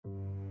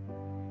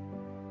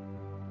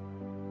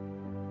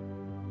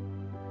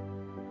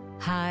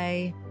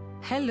Hi,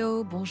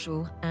 hello,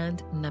 bonjour,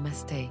 and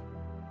namaste.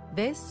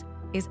 This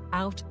is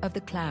Out of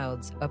the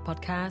Clouds, a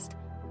podcast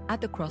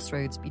at the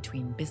crossroads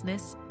between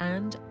business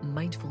and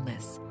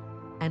mindfulness.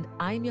 And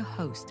I'm your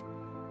host,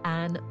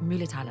 Anne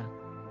Muletala.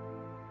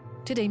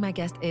 Today, my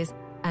guest is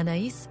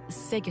Anaïs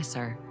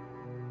Sägesser.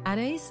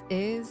 Anaïs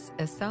is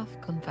a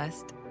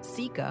self-confessed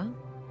seeker,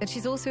 but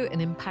she's also an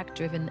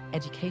impact-driven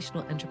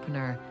educational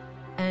entrepreneur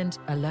and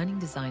a learning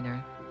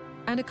designer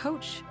and a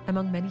coach,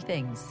 among many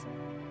things.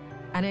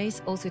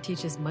 Anaïs also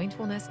teaches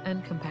mindfulness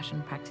and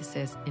compassion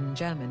practices in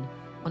German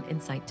on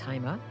Insight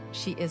Timer.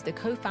 She is the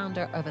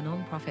co-founder of a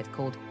nonprofit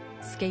called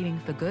Scaling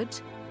for Good,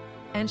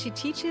 and she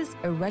teaches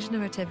a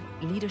regenerative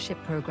leadership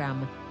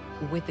program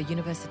with the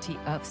University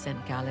of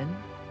St. Gallen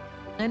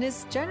and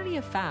is generally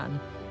a fan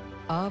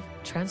of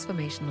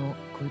transformational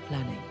group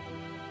learning.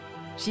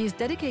 She is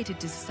dedicated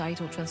to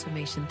societal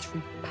transformation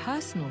through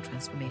personal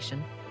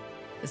transformation,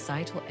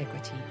 societal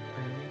equity,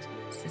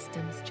 and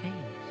systems change.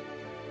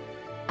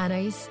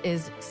 Anaïs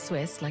is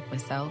Swiss, like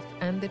myself,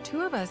 and the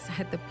two of us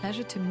had the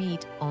pleasure to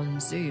meet on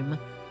Zoom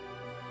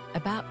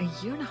about a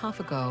year and a half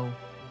ago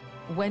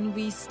when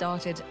we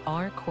started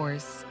our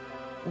course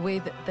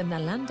with the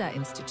Nalanda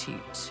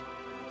Institute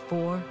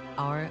for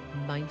our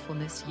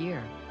mindfulness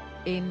year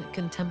in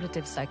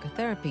contemplative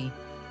psychotherapy.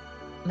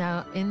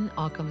 Now, in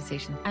our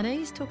conversation,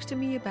 Anaïs talks to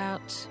me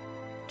about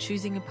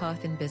choosing a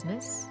path in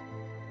business,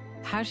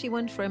 how she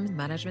went from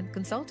management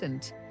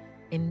consultant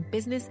in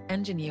business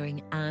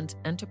engineering and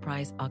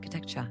enterprise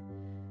architecture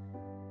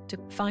to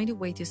find a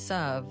way to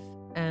serve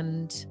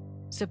and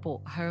support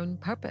her own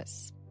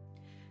purpose.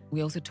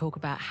 We also talk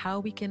about how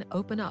we can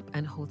open up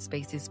and hold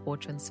spaces for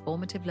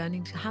transformative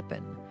learning to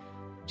happen.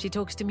 She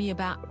talks to me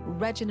about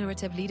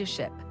regenerative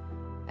leadership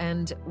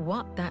and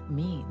what that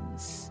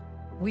means.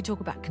 We talk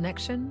about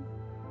connection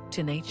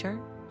to nature,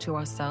 to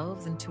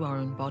ourselves, and to our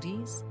own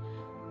bodies,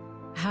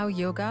 how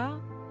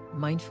yoga,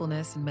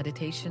 mindfulness, and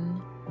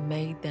meditation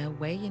made their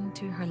way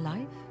into her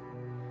life.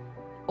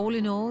 All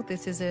in all,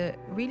 this is a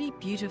really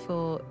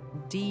beautiful,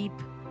 deep,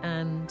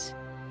 and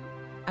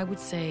I would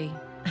say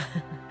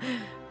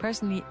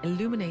personally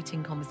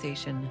illuminating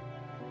conversation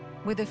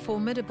with a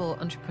formidable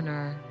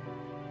entrepreneur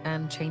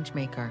and change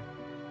maker.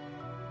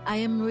 I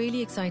am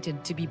really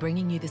excited to be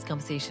bringing you this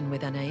conversation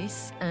with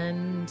Anaïs,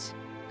 and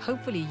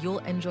hopefully you'll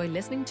enjoy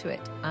listening to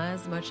it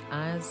as much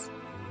as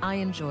I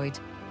enjoyed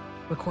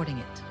recording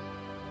it.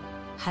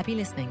 Happy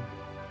listening.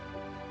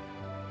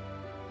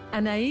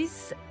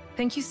 Anaïs,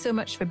 thank you so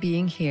much for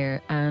being here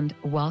and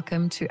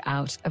welcome to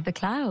Out of the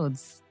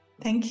Clouds.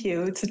 Thank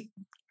you. It's a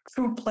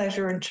true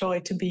pleasure and joy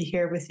to be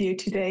here with you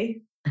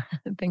today.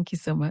 Thank you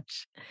so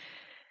much.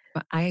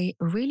 I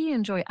really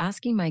enjoy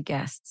asking my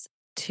guests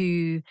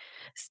to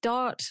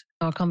start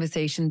our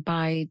conversation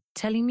by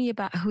telling me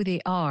about who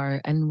they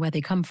are and where they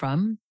come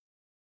from,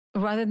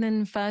 rather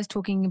than first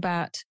talking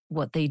about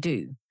what they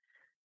do.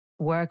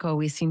 Work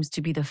always seems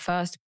to be the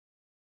first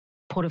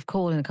port of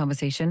call in a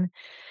conversation.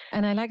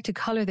 And I like to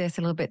color this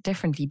a little bit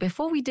differently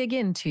before we dig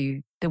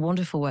into the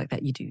wonderful work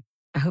that you do.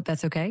 I hope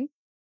that's okay.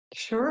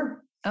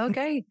 Sure.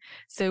 Okay.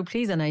 So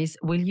please, Anaïs,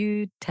 will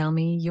you tell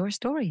me your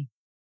story?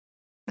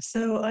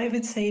 So I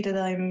would say that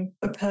I'm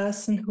a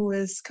person who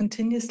is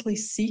continuously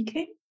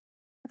seeking.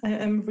 I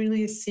am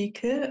really a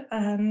seeker.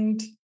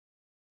 And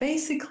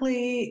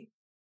basically,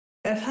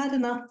 I've had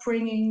an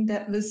upbringing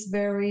that was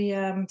very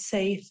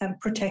safe and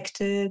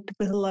protected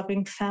with a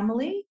loving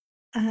family.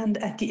 And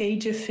at the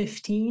age of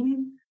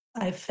 15,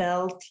 I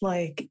felt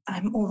like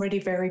I'm already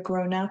very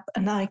grown up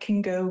and I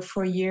can go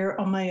for a year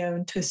on my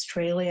own to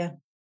Australia.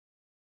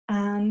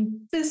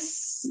 And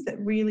this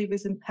really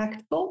was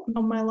impactful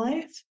on my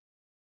life.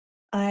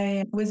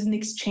 I was an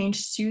exchange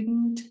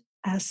student,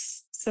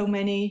 as so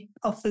many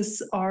of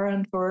us are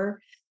and were.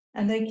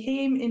 And I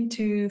came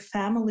into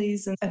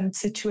families and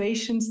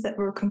situations that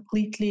were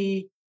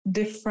completely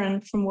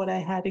different from what I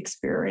had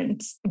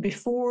experienced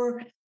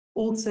before.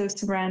 Also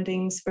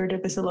surroundings where there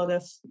was a lot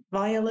of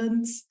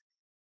violence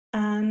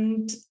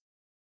and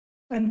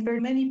very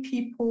many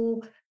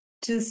people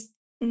just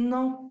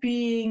not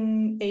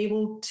being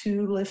able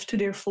to live to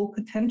their full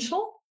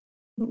potential,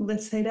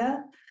 let's say that.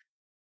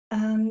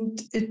 And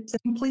it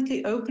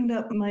completely opened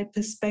up my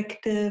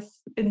perspective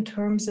in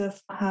terms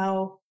of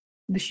how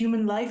the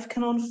human life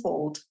can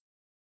unfold,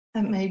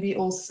 and maybe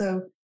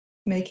also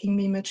making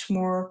me much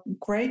more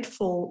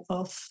grateful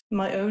of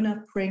my own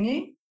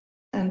upbringing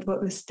and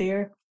what was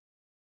there.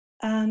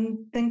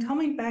 And then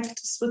coming back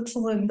to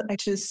Switzerland, I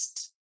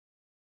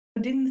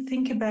didn't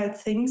think about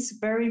things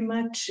very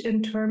much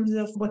in terms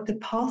of what the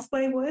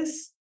pathway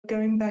was.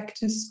 Going back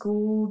to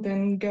school,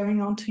 then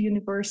going on to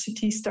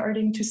university,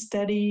 starting to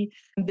study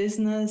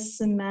business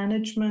and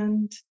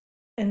management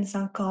in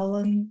St.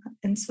 Gallen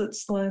in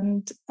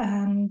Switzerland,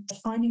 and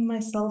finding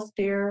myself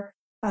there,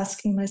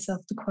 asking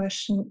myself the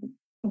question,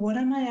 what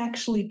am I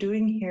actually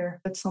doing here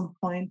at some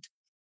point?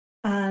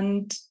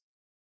 And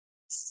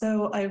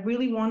so I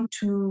really want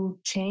to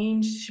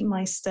change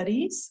my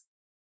studies.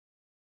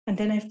 And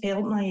then I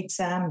failed my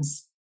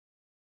exams.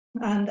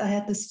 And I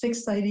had this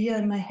fixed idea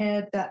in my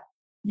head that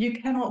you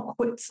cannot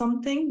quit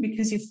something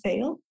because you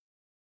fail.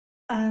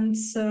 And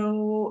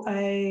so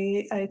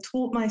I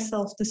told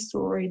myself the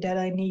story that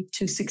I need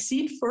to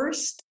succeed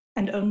first,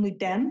 and only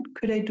then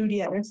could I do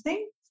the other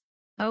thing.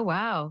 Oh,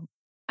 wow.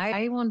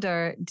 I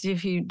wonder,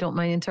 if you don't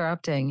mind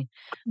interrupting,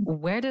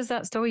 where does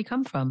that story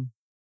come from?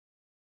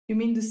 You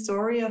mean the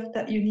story of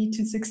that you need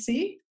to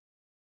succeed?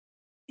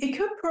 It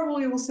could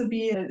probably also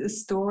be a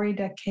story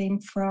that came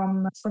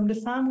from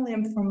the family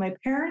and from my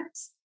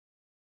parents,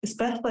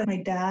 especially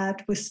my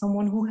dad was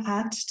someone who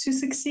had to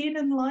succeed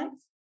in life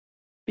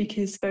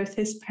because both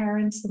his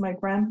parents and my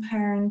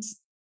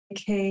grandparents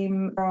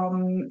came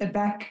from a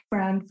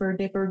background where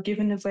they were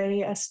given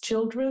away as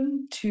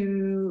children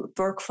to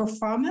work for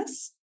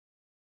farmers,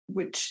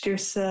 which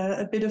there's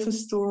a bit of a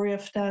story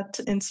of that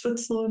in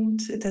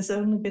Switzerland. It has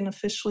only been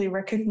officially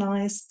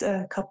recognized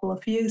a couple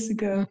of years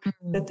ago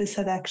that this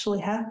had actually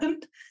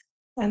happened.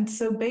 And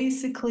so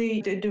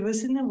basically, there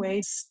was in a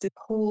way the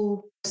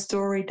whole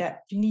story that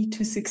you need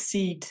to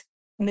succeed.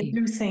 And I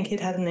do think it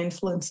had an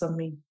influence on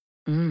me.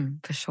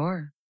 For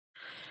sure.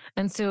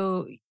 And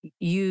so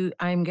you,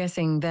 I'm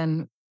guessing,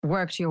 then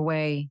worked your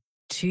way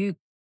to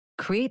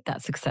create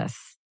that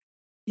success.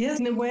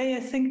 Yes, in a way, I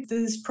think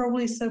this is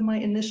probably my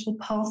initial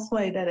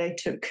pathway that I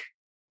took.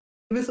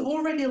 With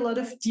already a lot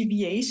of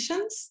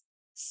deviations.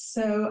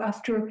 So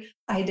after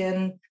I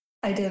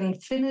then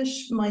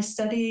finished my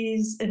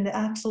studies in the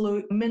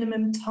absolute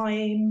minimum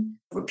time,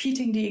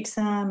 repeating the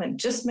exam and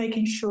just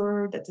making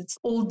sure that it's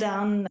all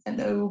done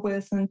and over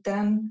with. And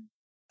then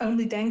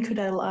only then could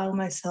I allow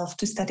myself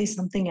to study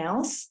something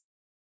else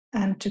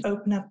and to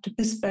open up the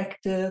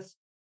perspective.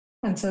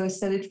 And so I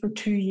studied for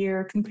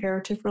 2-year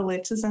comparative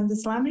religious and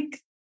Islamic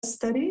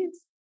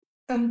studies.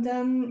 And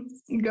then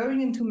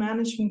going into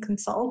management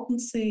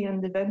consultancy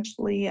and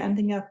eventually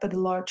ending up at a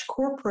large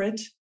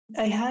corporate,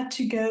 I had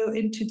to go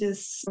into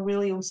this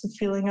really also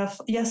feeling of,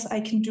 yes,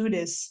 I can do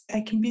this.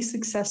 I can be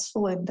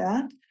successful in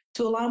that,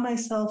 to allow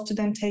myself to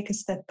then take a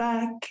step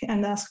back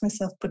and ask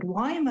myself, but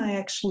why am I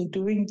actually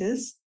doing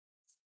this?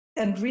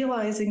 And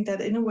realizing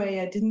that in a way,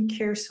 I didn't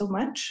care so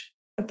much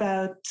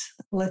about,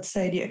 let's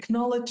say, the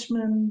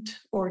acknowledgement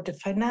or the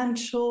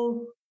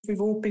financial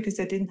reward because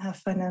I didn't have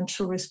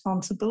financial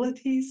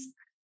responsibilities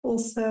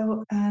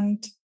also.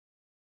 And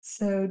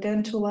so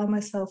then to allow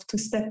myself to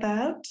step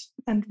out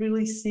and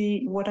really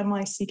see what am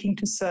I seeking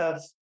to serve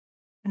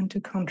and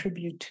to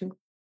contribute to.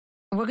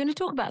 We're going to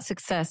talk about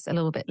success a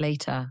little bit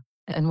later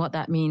and what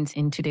that means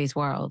in today's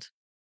world.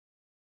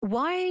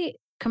 Why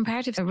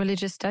comparative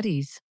religious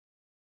studies?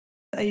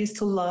 I used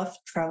to love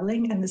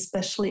traveling and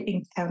especially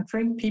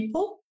encountering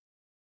people.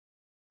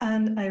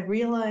 And I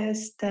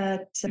realized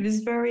that it was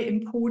very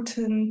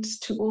important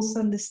to also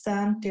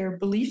understand their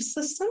belief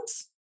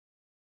systems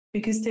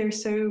because they're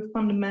so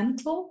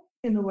fundamental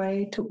in a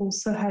way to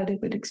also how they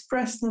would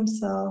express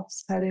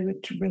themselves, how they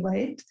would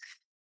relate.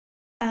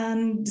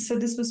 And so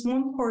this was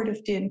one part of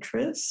the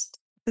interest.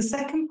 The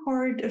second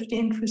part of the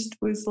interest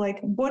was like,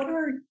 what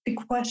are the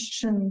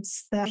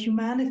questions that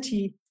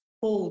humanity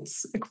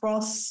holds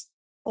across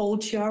all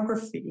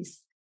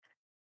geographies?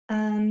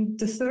 And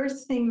the third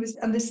thing was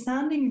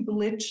understanding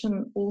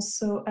religion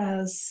also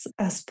as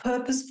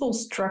purposeful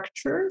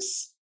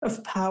structures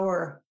of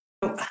power.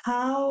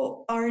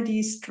 How are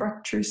these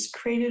structures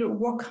created?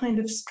 What kind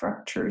of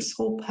structures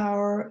hold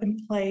power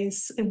in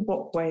place? In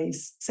what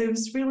ways? So it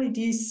was really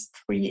these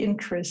three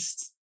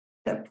interests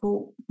that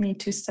brought me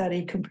to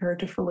study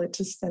comparative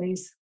religious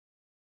studies.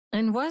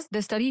 And was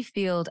the study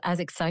field as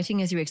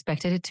exciting as you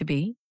expected it to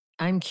be?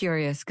 I'm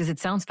curious because it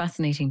sounds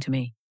fascinating to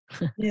me.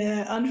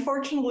 Yeah,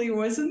 unfortunately it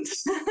wasn't.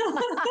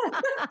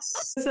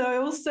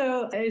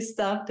 So I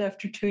stopped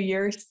after 2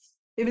 years.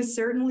 It was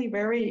certainly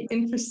very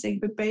interesting,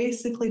 but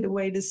basically the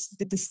way the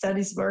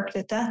studies worked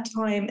at that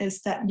time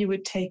is that you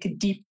would take a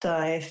deep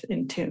dive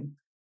into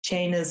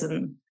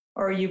Jainism,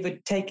 or you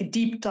would take a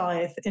deep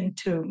dive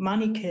into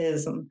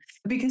Manichaeism,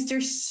 because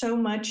there's so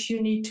much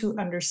you need to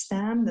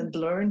understand and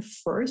learn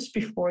first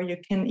before you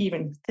can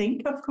even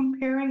think of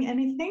comparing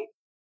anything.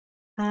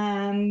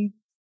 And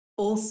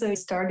also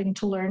starting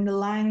to learn the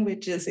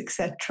languages,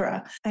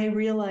 etc. I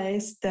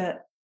realized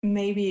that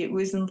maybe it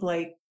wasn't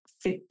like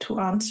fit to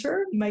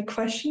answer my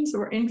questions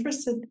or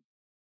interest at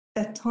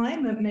that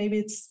time, and maybe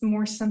it's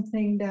more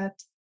something that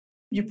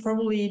you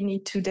probably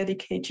need to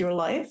dedicate your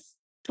life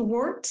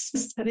towards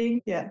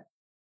studying. Yeah.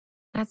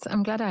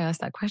 I'm glad I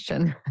asked that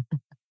question.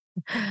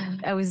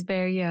 I was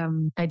very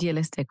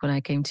idealistic when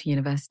I came to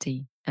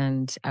university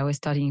and I was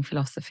studying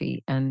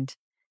philosophy, and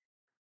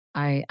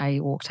I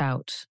walked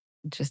out,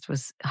 just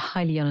was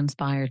highly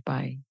uninspired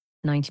by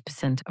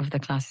 90% of the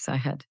classes I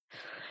had.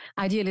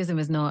 Idealism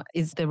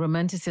is the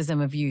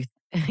romanticism of youth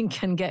and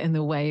can get in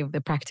the way of the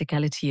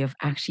practicality of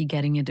actually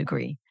getting a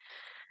degree.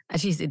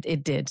 At least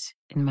it did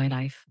in my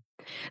life.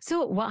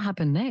 So what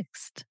happened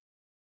next?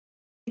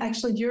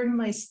 Actually, during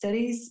my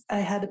studies, I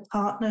had a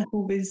partner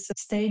who was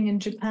staying in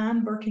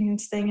Japan, working and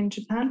staying in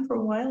Japan for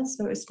a while.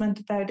 So I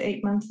spent about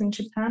 8 months in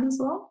Japan as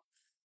well,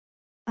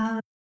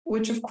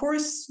 which of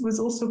course was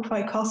also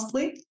quite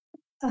costly.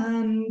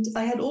 And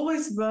I had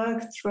always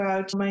worked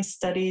throughout my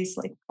studies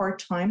like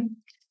part-time.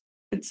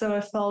 But so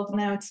I felt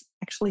now it's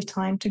actually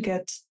time to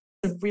get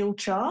a real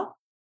job.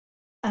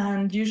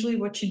 And usually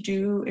what you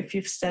do if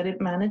you've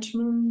studied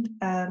management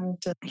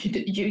and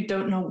you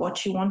don't know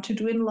what you want to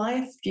do in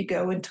life, you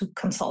go into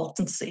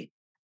consultancy.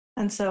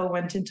 And so I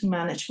went into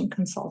management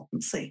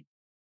consultancy.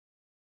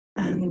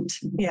 And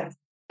yeah.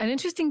 An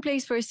interesting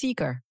place for a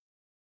seeker.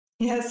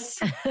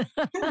 Yes.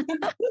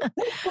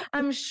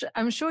 I'm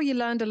sure you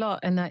learned a lot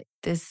and that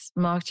this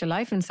marked your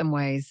life in some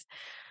ways.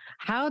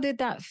 How did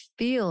that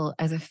feel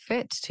as a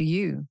fit to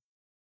you?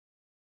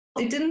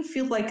 It didn't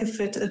feel like a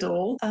fit at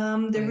all.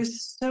 There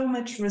was so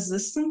much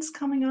resistance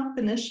coming up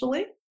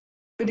initially.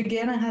 But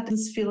again, I had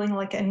this feeling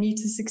like I need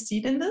to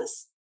succeed in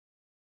this.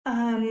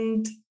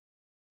 And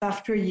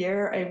after a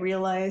year, I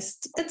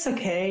realized it's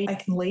okay. I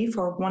can leave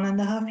for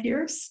 1.5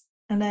 years.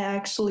 And I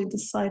actually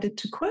decided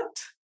to quit.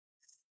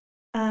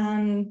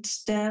 And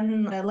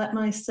then I let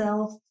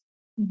myself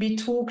be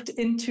talked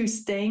into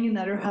staying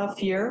another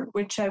half year,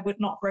 which I would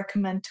not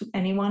recommend to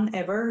anyone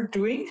ever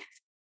doing.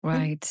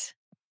 Right.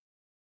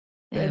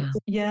 But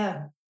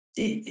yeah,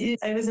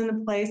 I was in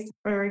a place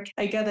where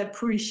I got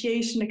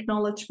appreciation,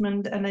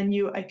 acknowledgement, and I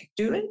knew I could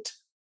do it.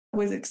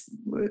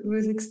 It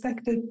was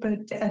expected, but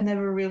I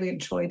never really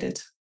enjoyed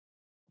it.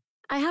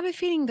 I have a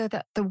feeling though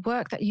that the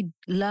work that you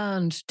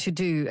learned to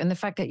do and the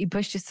fact that you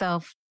pushed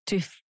yourself to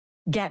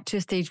get to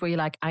a stage where you're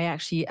like, I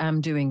actually am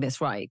doing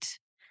this right,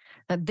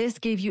 that this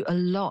gave you a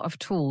lot of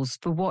tools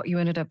for what you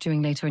ended up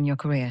doing later in your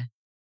career.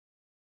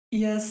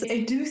 Yes,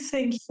 I do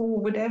think for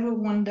whatever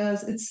one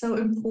does, it's so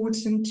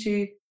important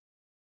to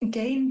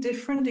gain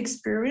different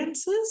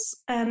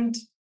experiences and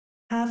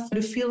have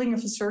the feeling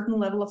of a certain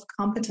level of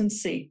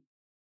competency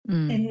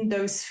in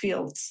those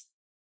fields.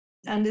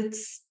 And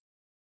it's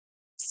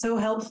so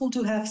helpful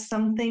to have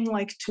something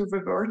like to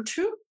revert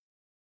to.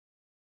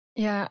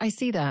 Yeah, I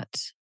see that.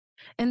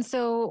 And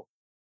so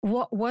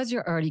what was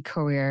your early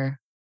career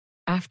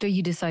after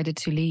you decided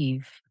to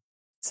leave?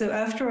 So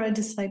after I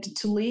decided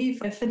to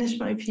leave, I finished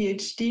my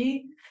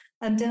PhD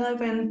and then I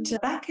went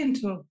back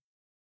into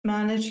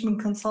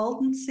management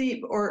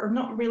consultancy, or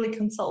not really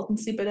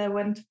consultancy, but I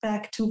went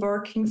back to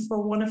working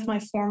for one of my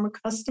former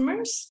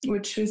customers,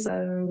 which was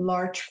a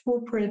large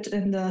corporate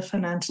in the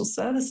financial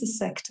services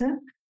sector.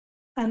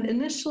 And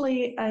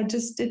initially, I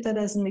just did that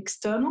as an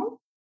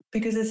external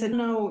because I said,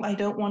 no, I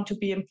don't want to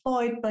be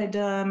employed by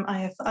them. I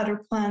have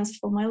other plans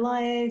for my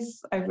life.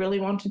 I really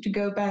wanted to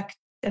go back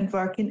and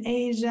work in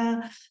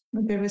Asia.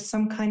 There was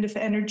some kind of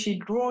energy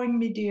drawing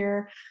me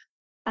there.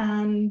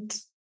 And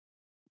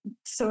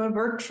so I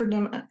worked for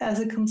them as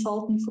a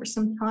consultant for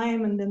some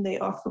time, and then they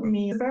offered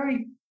me a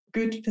very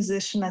good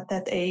position at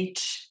that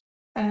age.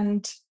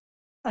 And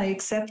I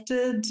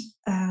accepted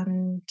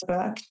and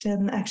worked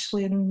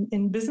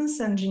in business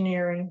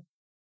engineering,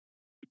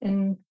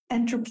 in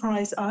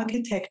enterprise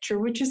architecture,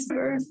 which is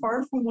very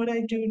far from what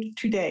I do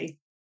today.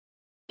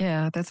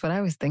 Yeah, that's what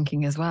I was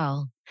thinking as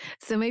well.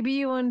 So maybe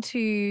you want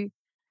to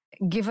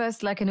give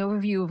us like an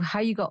overview of how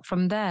you got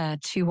from there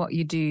to what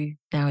you do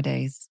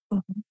nowadays.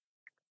 Mm-hmm.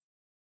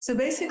 So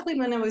basically,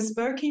 when I was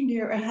working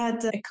there, I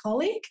had a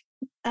colleague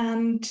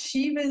and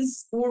she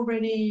was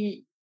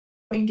already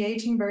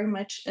engaging very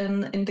much in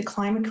the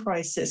climate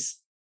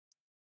crisis.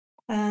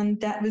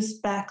 And that was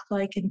back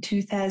like in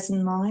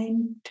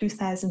 2009,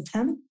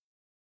 2010.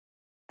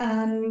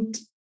 And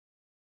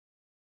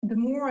the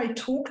more I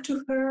talked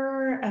to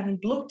her and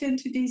looked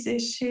into these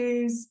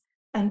issues,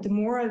 and the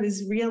more I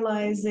was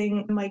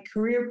realizing my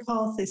career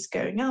path is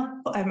going up,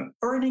 I'm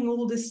earning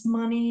all this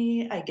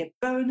money, I get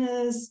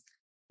bonus,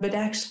 but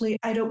actually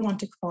I don't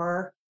want a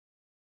car.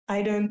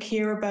 I don't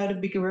care about a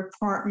bigger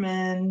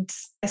apartment.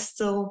 I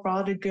still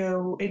rather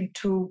go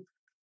into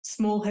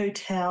small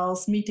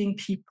hotels, meeting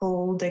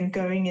people, than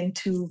going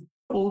into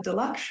all the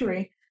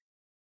luxury.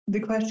 The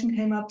question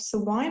came up, so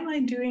why am I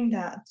doing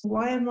that?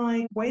 Why am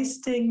I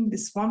wasting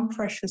this one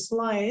precious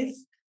life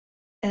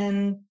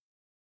and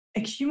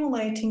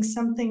accumulating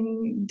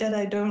something that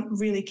I don't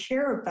really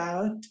care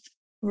about,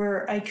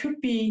 where I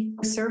could be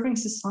serving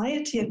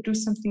society and do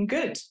something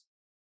good?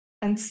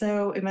 And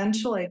so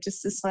eventually I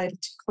just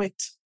decided to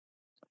quit.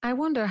 I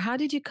wonder, how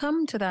did you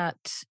come to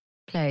that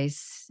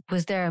place?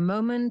 Was there a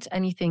moment,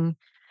 anything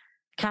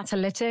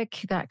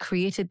catalytic that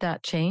created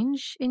that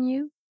change in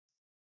you?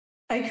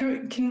 I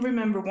can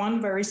remember one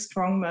very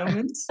strong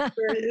moment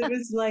where it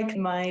was like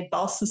my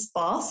boss's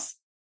boss.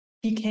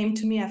 He came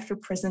to me after a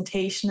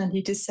presentation and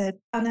he just said,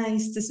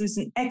 Anaïs, this was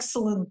an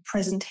excellent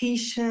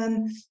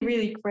presentation,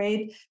 really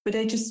great, but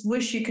I just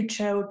wish you could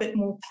show a bit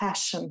more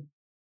passion.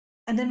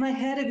 And in my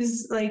head, it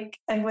was like,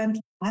 I went,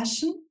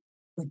 passion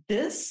for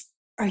this?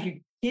 Are you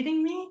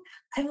kidding me?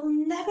 I will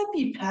never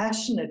be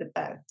passionate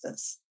about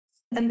this.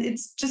 And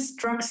it's just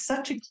struck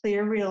such a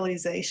clear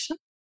realization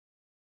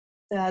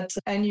that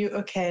I knew,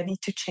 okay, I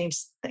need to change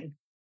something.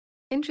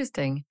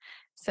 Interesting.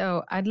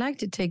 So I'd like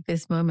to take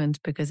this moment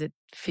because it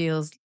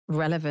feels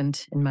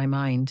relevant in my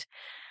mind,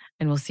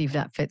 and we'll see if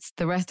that fits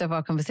the rest of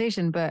our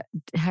conversation. But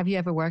have you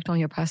ever worked on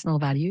your personal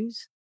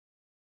values?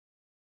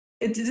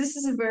 This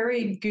is a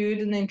very good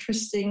and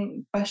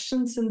interesting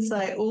question, since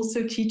I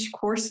also teach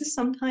courses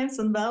sometimes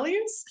on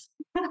values.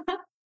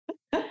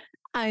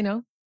 I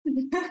know.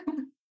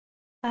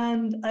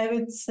 And I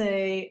would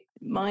say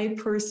my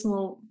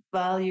personal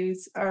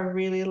values are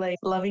really like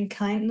loving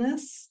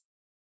kindness,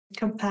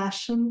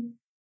 compassion,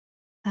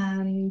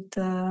 and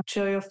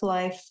joy of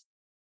life.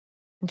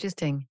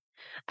 Interesting.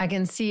 I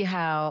can see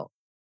how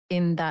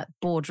in that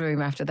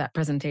boardroom after that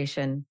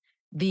presentation,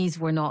 these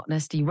were not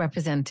necessarily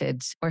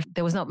represented, or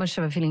there was not much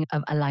of a feeling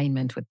of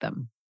alignment with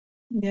them.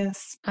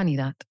 Yes. Funny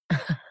that.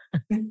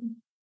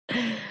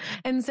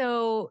 And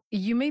so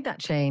you made that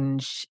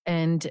change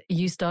and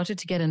you started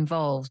to get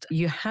involved.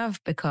 You have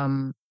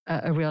become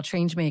a real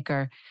change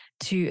maker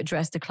to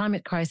address the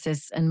climate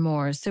crisis and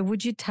more. So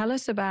would you tell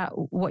us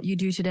about what you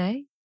do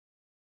today?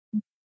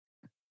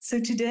 So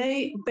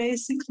today,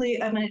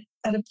 basically, I'm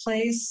at a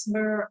place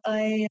where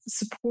I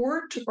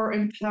support or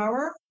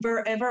empower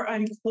wherever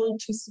I'm called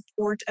to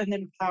support and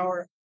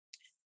empower.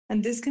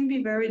 And this can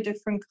be very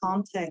different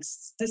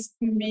contexts. This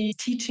can be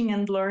teaching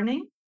and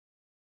learning.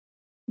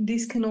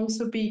 These can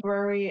also be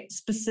very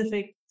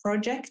specific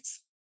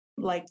projects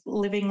like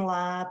living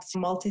labs,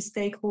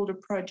 multi-stakeholder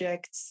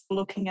projects,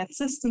 looking at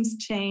systems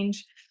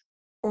change.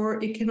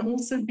 Or it can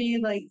also be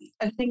like,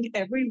 I think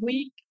every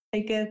week I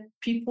get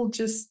people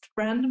just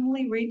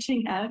randomly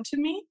reaching out to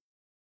me,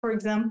 for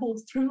example,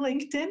 through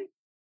LinkedIn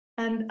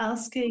and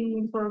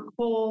asking for a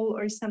call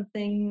or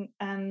something.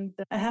 And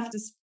I have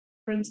this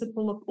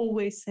principle of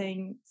always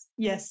saying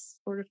yes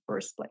for the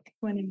first like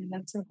 20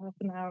 minutes or half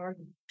an hour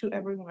to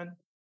everyone.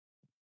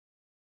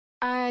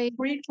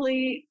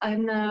 Briefly, I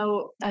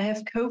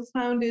have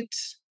co-founded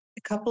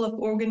a couple of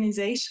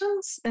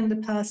organizations in the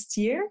past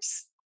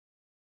years,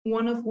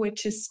 one of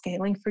which is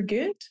Scaling for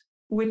Good,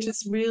 which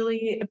is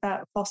really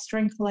about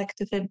fostering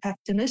collective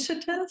impact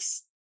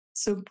initiatives.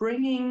 So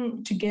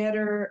bringing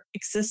together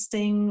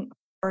existing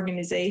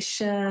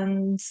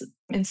organizations,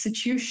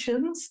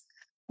 institutions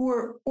who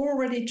are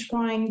already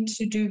trying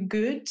to do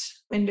good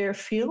in their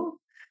field,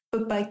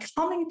 but by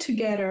coming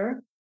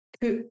together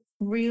could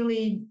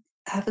really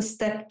have a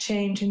step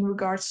change in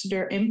regards to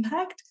their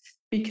impact,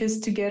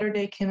 because together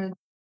they can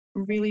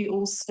really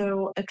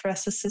also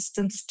address a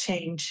systems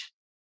change.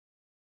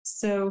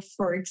 So,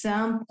 for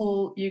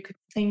example, you could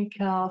think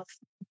of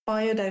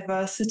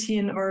biodiversity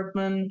in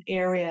urban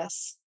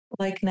areas,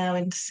 like now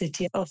in the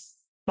city of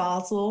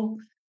Basel.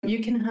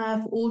 You can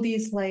have all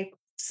these like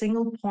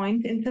single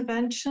point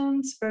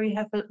interventions where you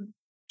have a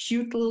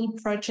cute little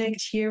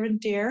project here and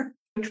there,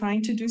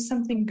 trying to do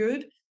something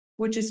good,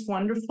 which is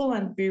wonderful,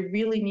 and we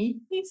really need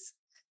these.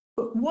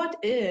 But what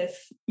if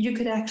you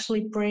could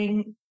actually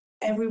bring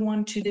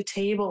everyone to the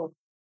table?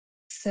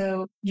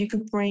 So you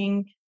could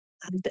bring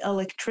the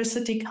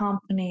electricity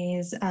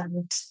companies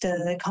and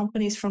the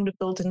companies from the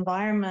built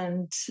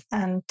environment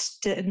and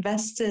the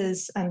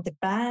investors and the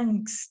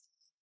banks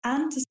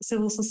and the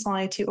civil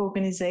society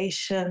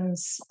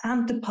organizations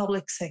and the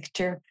public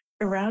sector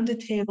around the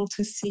table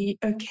to see,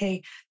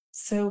 okay,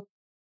 so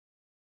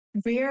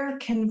where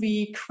can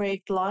we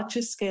create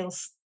larger scale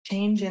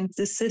change in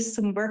the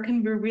system? Where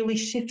can we really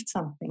shift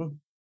something?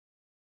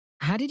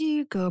 How did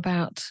you go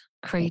about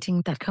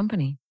creating that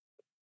company?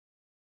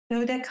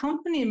 So that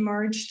company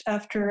emerged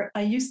after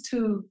I used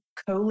to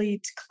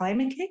co-lead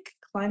Climate Kick.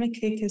 Climate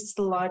Kick is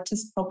the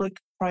largest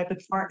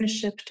public-private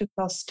partnership to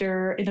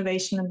foster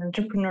innovation and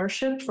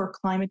entrepreneurship for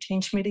climate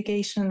change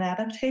mitigation and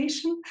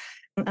adaptation.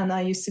 And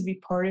I used to be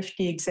part of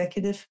the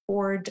executive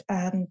board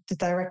and the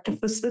director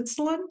for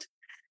Switzerland.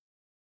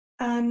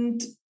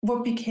 And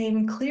what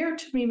became clear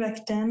to me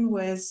back then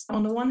was,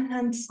 on the one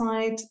hand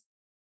side,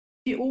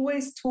 we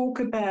always talk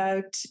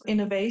about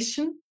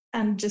innovation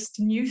and just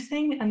a new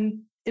thing, and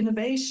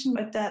innovation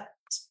at that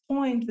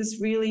point was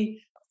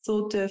really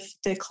thought of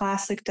the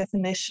classic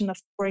definition of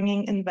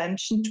bringing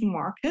invention to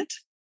market.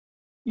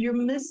 You're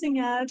missing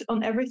out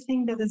on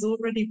everything that is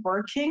already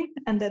working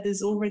and that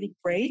is already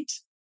great,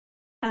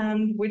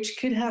 and which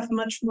could have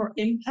much more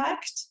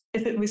impact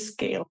if it was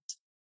scaled.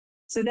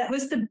 So that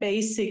was the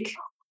basic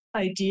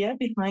idea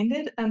behind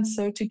it. And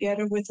so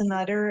together with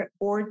another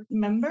board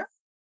member,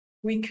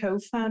 we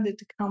co-founded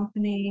the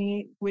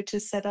company, which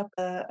is set up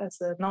as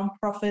a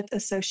nonprofit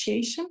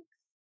association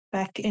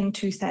back in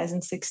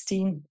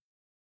 2016.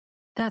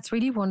 That's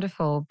really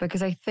wonderful,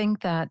 because I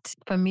think that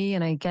for me,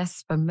 and I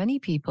guess for many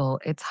people,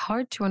 it's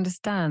hard to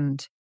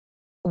understand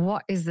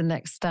what is the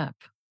next step,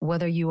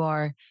 whether you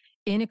are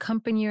in a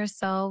company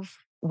yourself,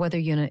 whether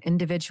you're an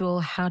individual,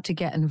 how to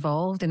get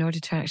involved in order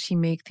to actually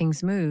make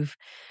things move.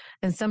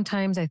 And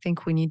sometimes I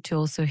think we need to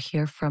also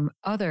hear from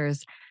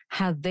others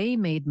how they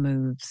made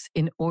moves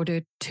in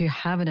order to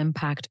have an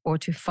impact or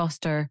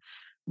to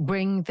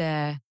bring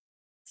their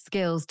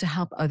skills to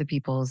help other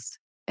people's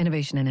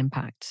innovation and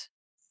impact.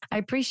 I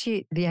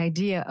appreciate the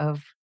idea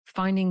of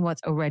finding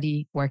what's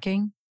already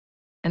working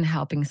and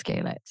helping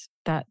scale it.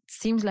 That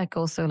seems like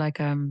also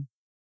like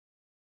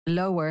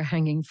lower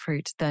hanging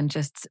fruit than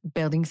just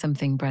building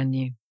something brand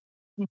new.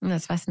 And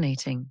that's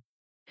fascinating.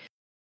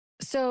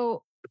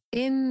 So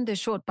in the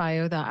short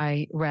bio that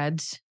I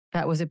read,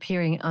 that was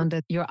appearing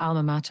under your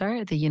alma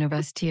mater, the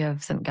University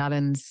of St.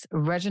 Gallen's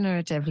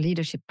Regenerative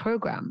Leadership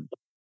Program.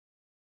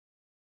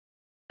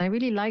 I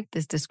really liked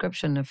this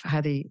description of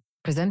how they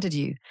presented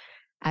you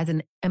as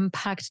an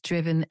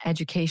impact-driven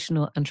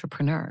educational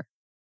entrepreneur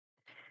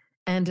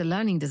and a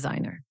learning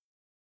designer.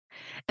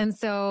 And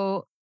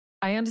so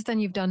I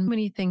understand you've done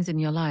many things in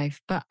your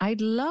life, but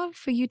I'd love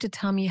for you to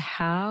tell me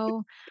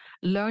how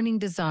learning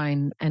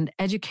design and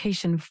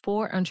education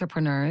for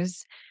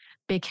entrepreneurs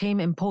became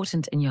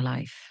important in your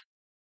life.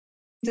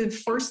 The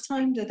first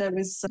time that I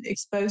was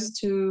exposed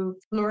to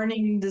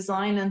learning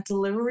design and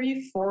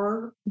delivery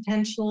for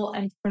potential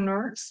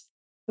entrepreneurs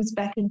was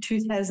back in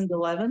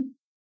 2011,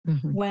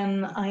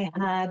 when I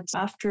had,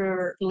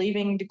 after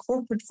leaving the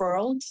corporate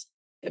world,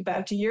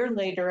 about a year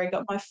later, I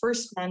got my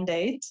first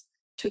mandate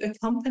to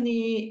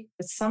accompany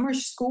a summer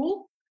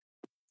school,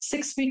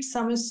 6-week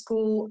summer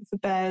school of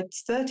about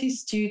 30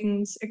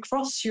 students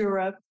across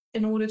Europe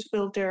in order to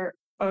build their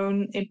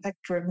own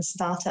impact-driven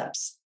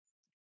startups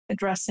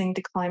addressing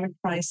the climate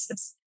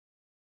crisis.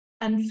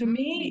 And for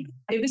me,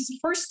 it was the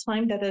first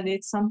time that I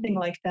did something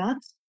like that.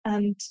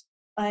 And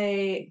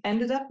I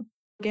ended up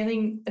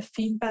getting a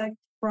feedback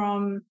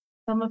from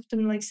some of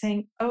them like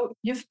saying, "Oh,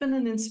 you've been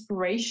an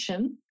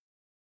inspiration."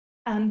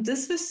 And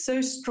this was so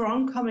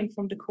strong coming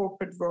from the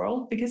corporate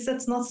world, because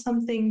that's not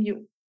something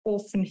you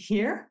often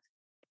hear,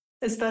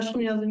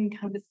 especially as in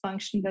kind of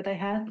function that I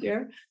had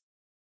there.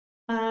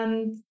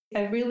 And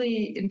I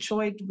really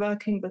enjoyed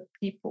working with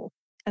people.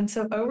 And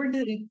so over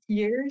the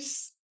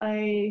years,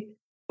 I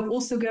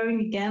also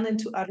going again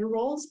into other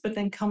roles, but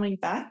then coming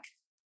back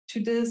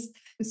to this.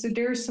 So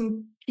there are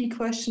some key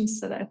questions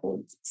that I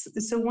hold.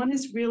 So one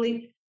is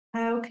really,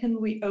 how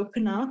can we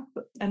open up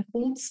and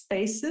hold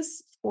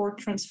spaces for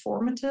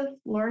transformative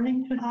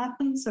learning to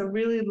happen? So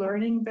really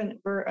learning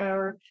where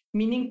our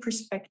meaning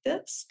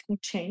perspectives can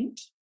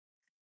change.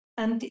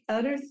 And the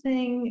other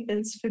thing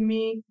is, for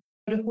me,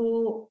 the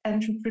whole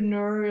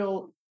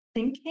entrepreneurial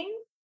thinking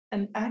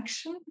and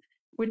action,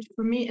 which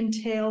for me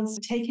entails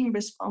taking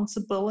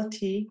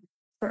responsibility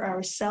for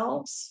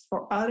ourselves,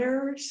 for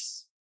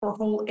others, for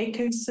whole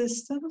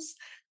ecosystems.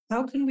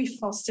 How can we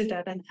foster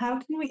that? And how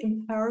can we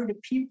empower the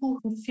people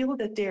who feel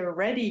that they're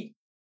ready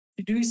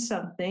to do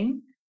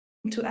something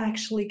to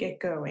actually get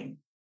going?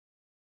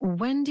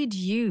 When did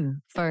you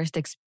first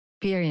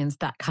experience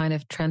that kind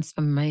of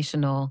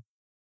transformational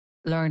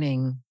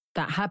learning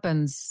that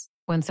happens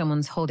when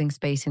someone's holding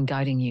space and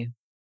guiding you?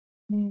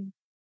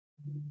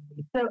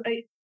 So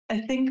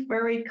I think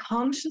very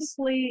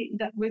consciously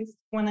that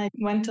when I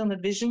went on a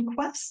vision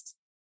quest,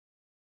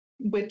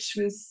 which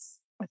was,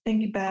 I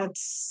think, about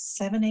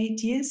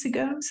 7-8 years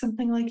ago,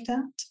 something like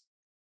that.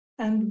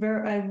 And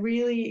where I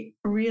really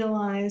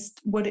realized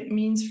what it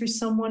means for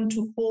someone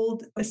to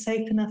hold a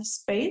safe enough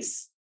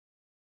space.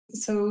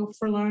 So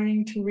for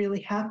learning to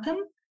really happen,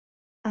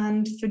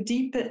 and for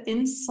deeper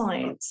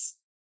insights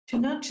to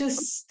not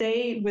just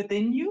stay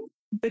within you,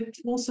 but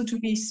also to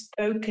be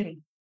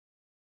spoken,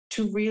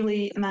 to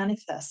really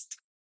manifest.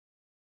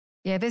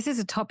 Yeah, this is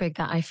a topic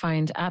that I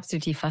find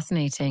absolutely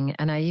fascinating.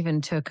 And I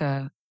even took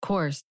a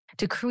course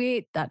to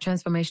create that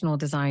transformational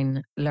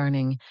design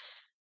learning.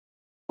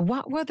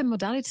 What were the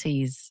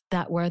modalities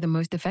that were the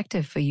most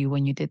effective for you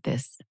when you did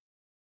this?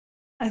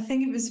 I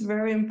think it was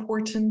very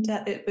important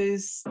that it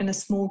was in a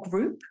small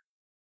group.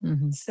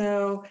 Mm-hmm.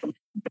 So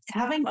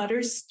having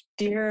others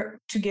there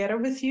together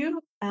with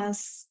you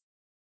as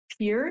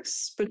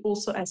peers, but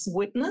also as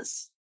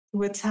witness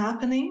what's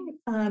happening,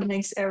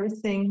 makes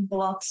everything a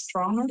lot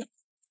stronger.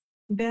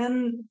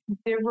 Then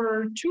there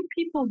were 2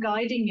 people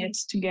guiding it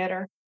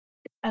together.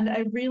 And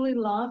I really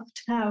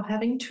loved how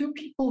having 2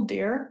 people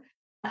there,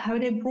 how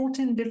they brought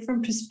in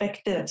different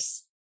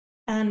perspectives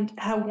and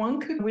how one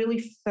could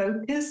really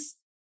focus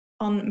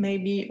on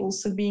maybe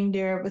also being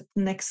there with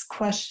the next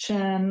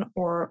question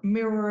or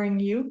mirroring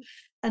you.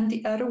 And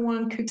the other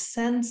one could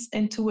sense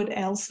into what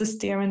else is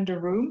there in the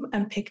room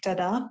and pick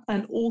that up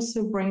and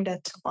also bring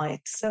that to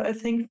light. So I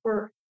think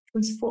for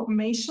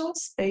transformational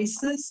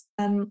spaces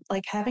and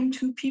like having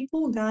 2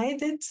 people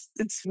guide it,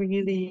 it's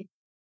really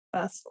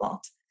worth a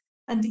lot.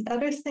 And the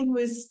other thing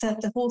was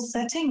that the whole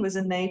setting was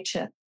in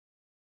nature.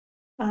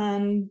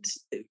 And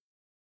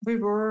we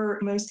were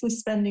mostly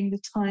spending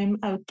the time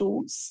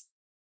outdoors.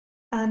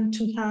 And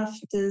to have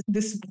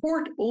the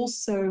support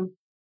also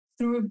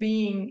through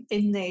being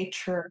in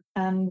nature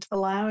and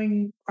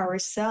allowing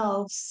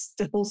ourselves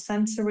the whole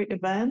sensory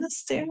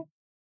awareness there,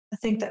 I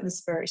think that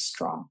was very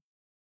strong.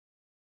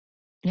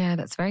 Yeah,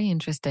 that's very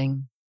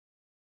interesting.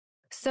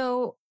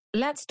 So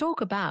let's talk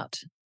about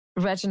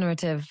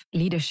regenerative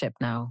leadership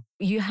now.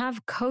 You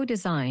have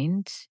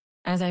co-designed,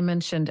 as I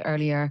mentioned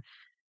earlier,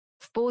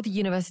 for the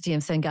University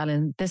of St.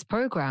 Gallen, this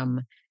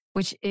program,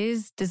 which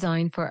is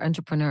designed for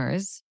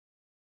entrepreneurs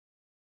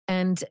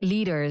and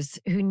leaders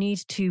who need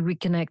to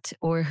reconnect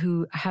or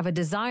who have a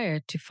desire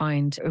to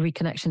find a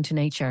reconnection to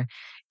nature.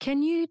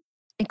 Can you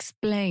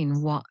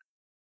explain what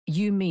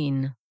you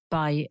mean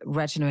by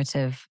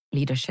regenerative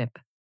leadership?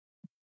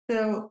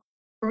 So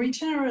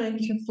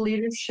regenerative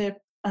leadership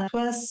to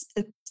us,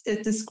 it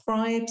It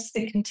describes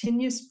a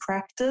continuous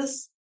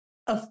practice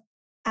of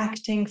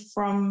acting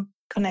from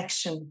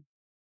connection,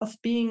 of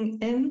being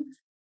in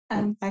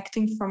and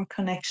acting from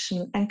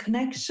connection, and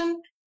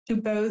connection to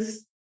both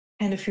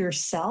kind of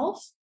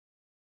yourself,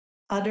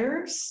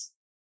 others,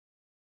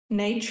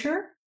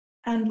 nature,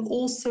 and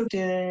also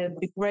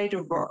the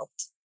greater world,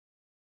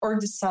 or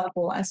the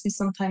subtle, as we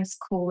sometimes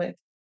call it.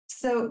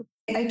 So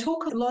I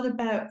talk a lot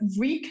about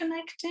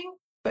reconnecting,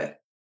 but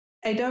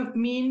I don't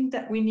mean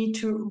that we need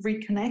to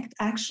reconnect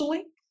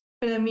actually,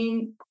 but I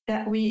mean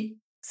that we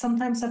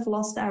sometimes have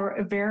lost our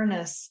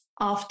awareness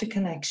of the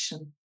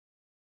connection.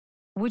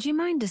 Would you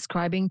mind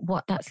describing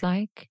what that's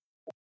like?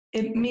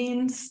 It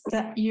means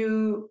that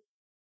you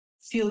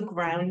feel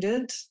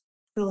grounded,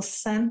 feel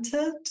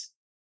centered,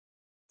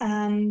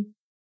 and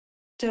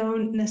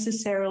don't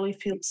necessarily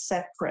feel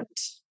separate.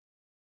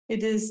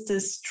 It is the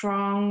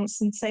strong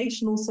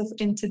sensation also of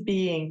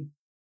interbeing.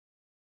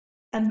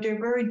 And there are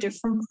very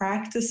different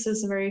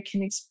practices where you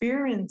can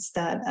experience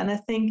that. And I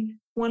think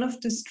one of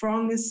the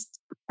strongest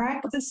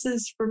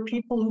practices for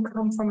people who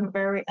come from a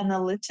very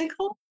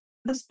analytical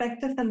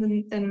perspective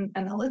and an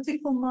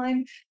analytical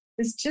mind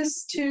is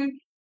just to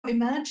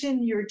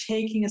imagine you're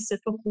taking a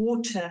sip of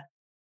water,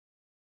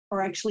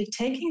 or actually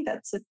taking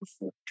that sip of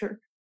water.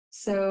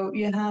 So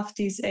you have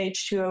these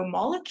H2O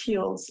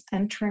molecules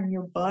entering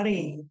your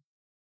body.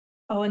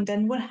 Oh, and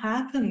then what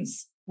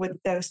happens with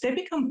those? They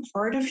become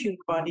part of your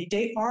body.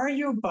 They are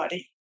your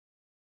body.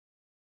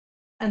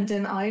 And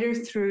then either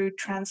through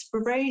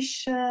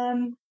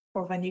transpiration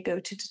or when you go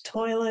to the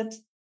toilet,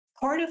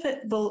 part of it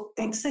will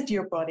exit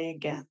your body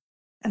again.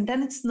 And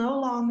then it's no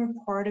longer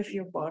part of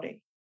your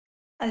body.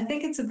 I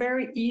think it's a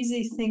very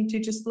easy thing to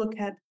just look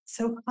at.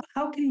 So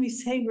how can we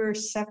say we're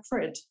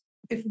separate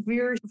if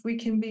we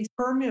can be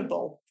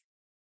permeable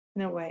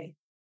in a way?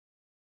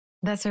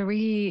 That's a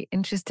really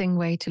interesting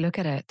way to look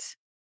at it.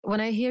 When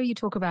I hear you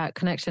talk about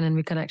connection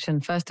and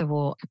reconnection, first of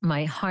all,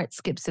 my heart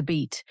skips a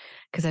beat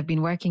because I've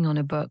been working on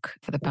a book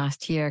for the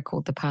past year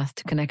called The Path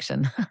to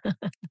Connection.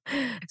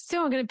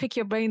 So I'm going to pick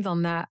your brains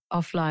on that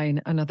offline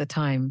another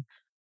time.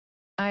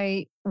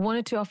 I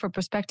wanted to offer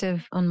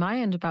perspective on my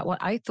end about what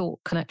I thought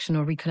connection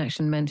or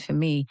reconnection meant for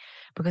me,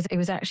 because it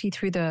was actually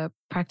through the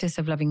practice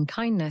of loving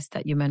kindness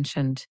that you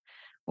mentioned,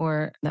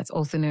 or that's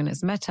also known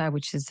as metta,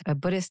 which is a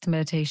Buddhist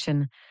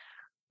meditation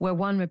where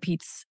one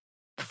repeats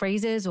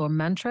phrases or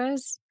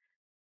mantras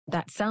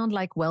that sound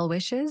like well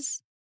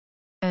wishes.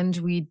 And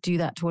we do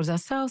that towards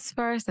ourselves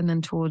first, and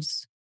then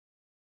towards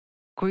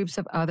groups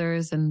of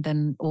others, and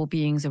then all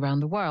beings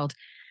around the world.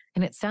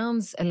 And it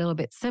sounds a little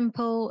bit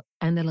simple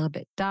and a little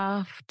bit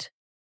daft,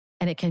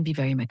 and it can be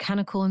very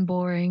mechanical and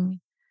boring.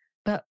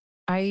 But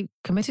I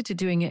committed to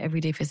doing it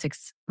every day for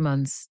 6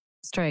 months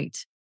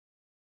straight.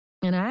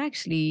 And I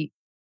actually,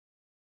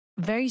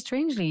 very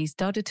strangely,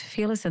 started to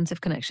feel a sense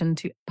of connection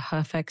to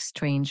perfect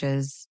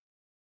strangers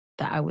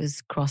that I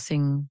was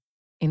crossing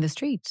in the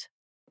street.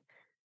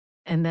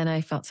 And then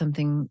I felt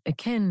something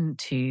akin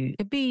to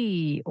a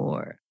bee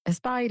or a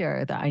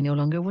spider that I no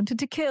longer wanted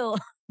to kill.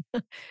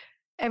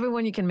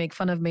 Everyone, you can make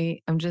fun of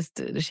me. I'm just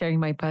sharing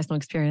my personal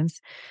experience.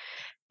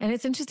 And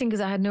it's interesting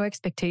because I had no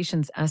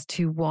expectations as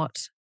to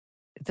what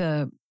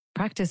the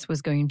practice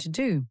was going to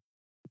do.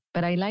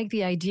 But I like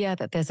the idea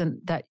that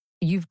that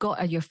you've got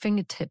at your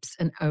fingertips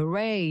an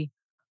array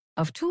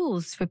of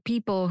tools for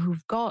people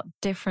who've got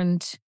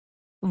different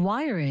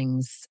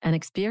wirings and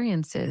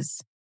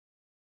experiences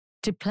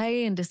to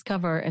play and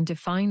discover and to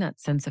find that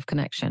sense of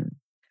connection.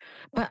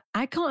 But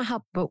I can't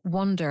help but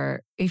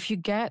wonder if you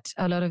get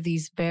a lot of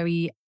these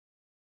very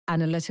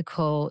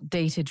analytical,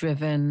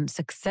 data-driven,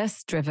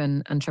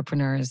 success-driven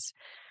entrepreneurs,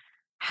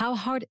 how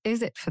hard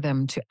is it for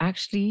them to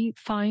actually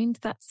find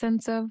that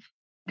sense of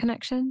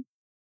connection?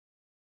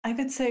 I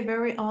would say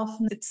very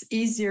often it's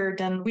easier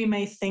than we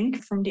may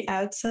think from the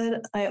outside.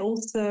 I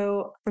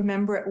also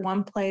remember at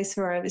one place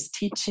where I was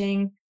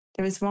teaching,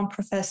 there was one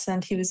professor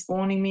and he was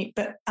warning me,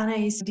 but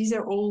Anaïs, these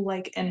are all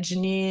like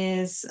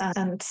engineers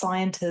and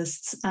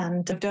scientists,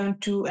 and don't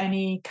do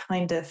any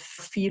kind of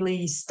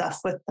feely stuff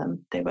with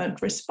them. They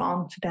won't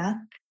respond to that.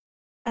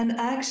 And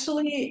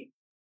actually,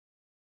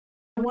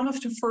 one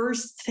of the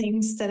first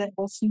things that I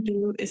often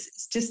do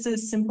is just a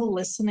simple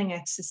listening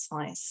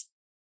exercise,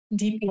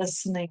 deep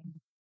listening,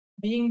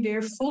 being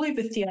there fully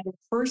with the other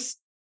person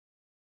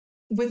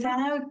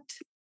without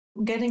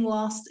getting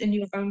lost in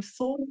your own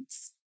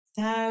thoughts,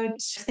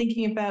 without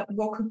thinking about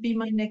what could be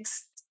my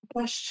next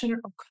question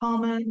or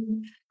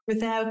comment,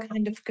 without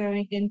kind of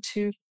going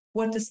into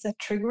what does that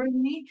trigger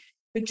in me,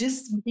 but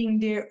just being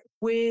there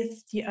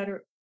with the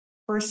other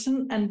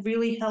person and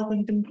really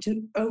helping them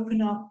to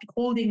open up,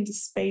 holding the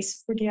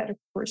space for the other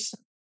person.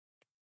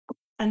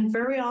 And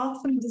very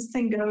often this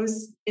thing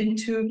goes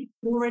into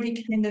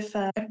already kind of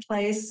a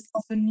place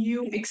of a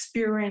new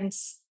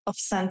experience of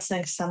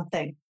sensing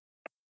something,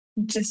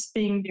 just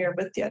being there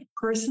with the other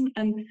person.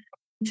 And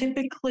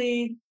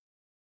typically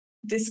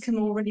this can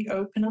already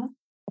open up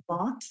a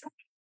lot.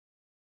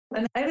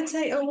 And I would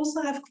say I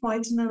also have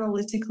quite an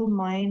analytical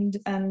mind.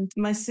 And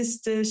my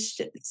sister,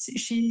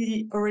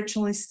 she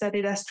originally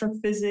studied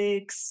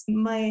astrophysics.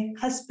 My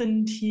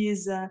husband, he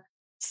is a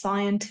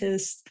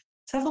scientist.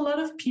 So I have a lot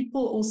of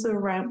people also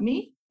around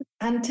me.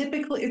 And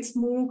typically it's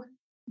more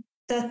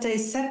that they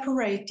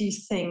separate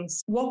these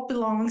things. What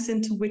belongs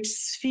into which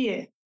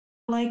sphere?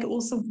 Like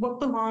also what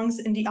belongs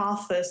in the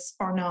office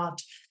or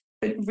not,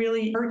 but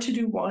really where to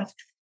do what.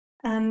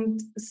 And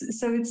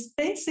so it's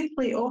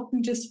basically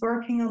often just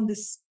working on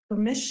this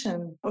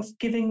permission of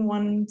giving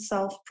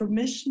oneself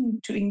permission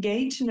to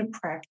engage in a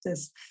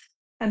practice.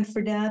 And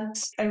for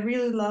that, I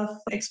really love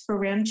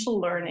experiential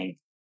learning.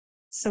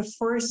 So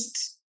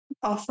first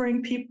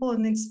offering people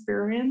an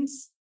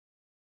experience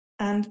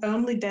and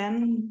only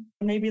then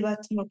maybe let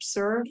them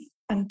observe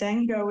and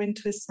then go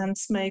into a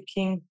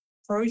sense-making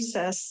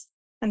process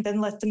and then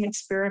let them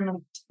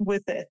experiment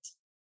with it.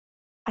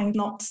 And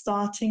not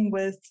starting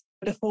with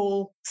the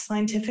whole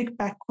scientific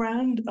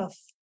background of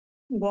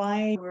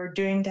why we're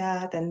doing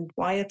that and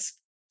why it's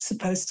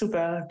supposed to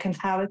work and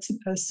how it's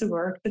supposed to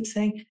work, but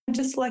saying,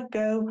 just let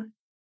go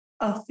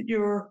of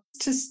your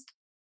just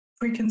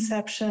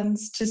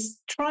preconceptions,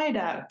 just try it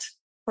out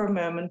for a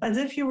moment, as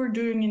if you were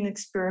doing an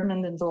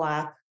experiment in the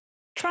lab.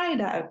 Try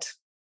it out.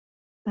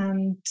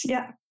 And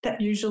yeah,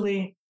 that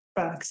usually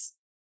works.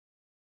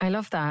 I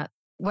love that.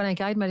 When I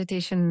guide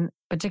meditation,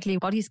 particularly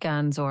body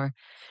scans or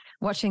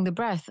watching the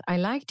breath, I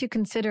like to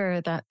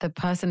consider that the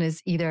person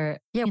is either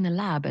in a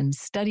lab and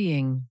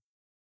studying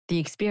the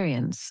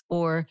experience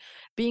or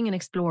being an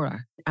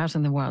explorer out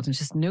in the world and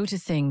just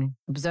noticing,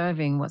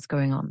 observing what's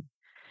going on.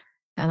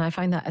 And I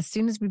find that as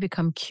soon as we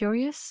become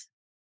curious,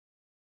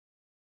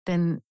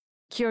 then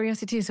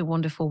curiosity is a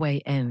wonderful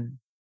way in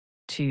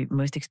to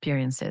most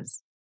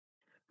experiences.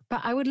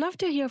 But I would love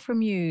to hear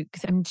from you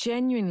because I'm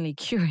genuinely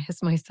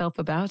curious myself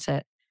about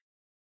it.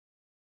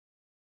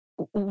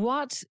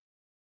 What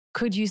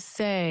could you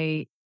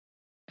say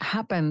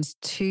happens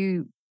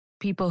to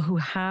people who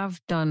have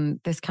done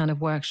this kind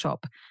of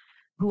workshop?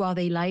 Who are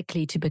they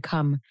likely to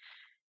become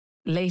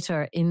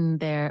later in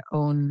their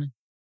own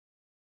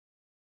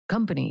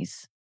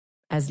companies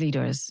as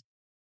leaders?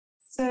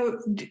 So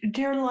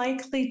they're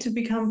likely to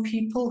become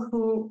people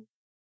who,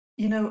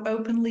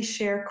 openly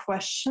share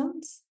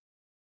questions.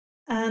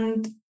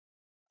 And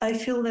I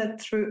feel that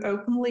through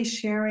openly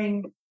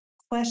sharing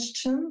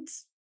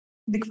questions,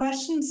 the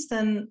questions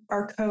then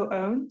are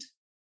co-owned,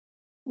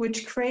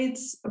 which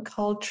creates a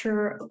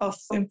culture of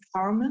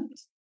empowerment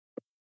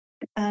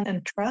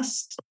and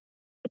trust.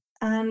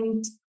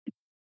 And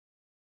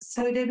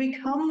so they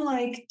become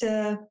like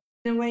in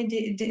a way,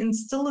 the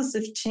instillers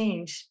of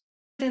change.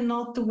 They're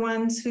not the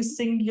ones who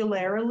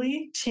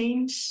singularly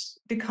change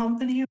the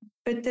company,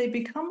 but they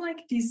become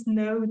like these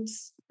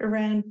nodes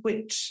around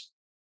which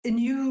a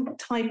new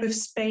type of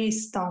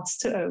space starts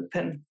to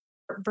open,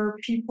 where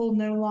people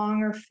no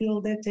longer feel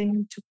that they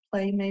need to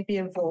play maybe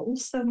a role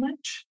so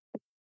much.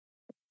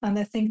 And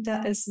I think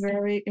that is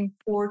very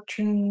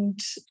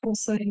important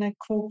also in a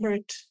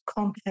corporate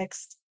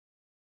context.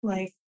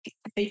 Like,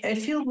 I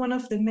feel one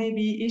of the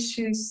maybe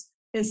issues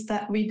is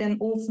that we then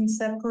often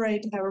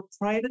separate our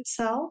private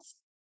self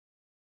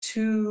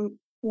to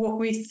what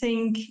we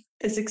think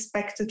is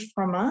expected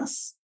from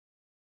us.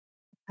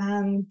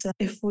 And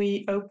if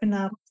we open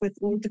up with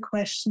all the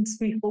questions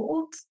we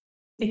hold,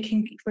 it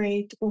can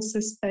create also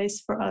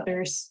space for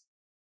others.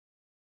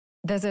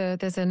 There's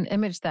an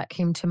image that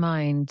came to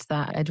mind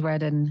that I'd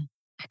read in,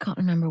 I can't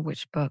remember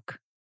which book.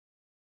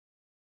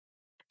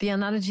 The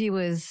analogy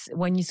was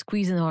when you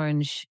squeeze an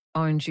orange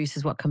juice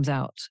is what comes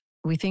out.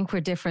 We think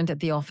we're different at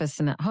the office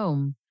and at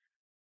home,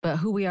 but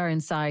who we are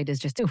inside is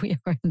just who we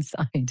are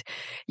inside.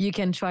 You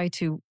can try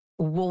to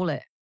wall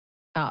it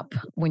up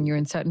when you're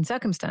in certain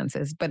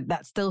circumstances, but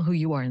that's still who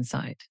you are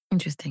inside.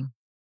 Interesting.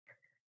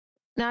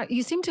 Now,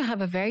 you seem to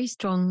have a very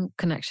strong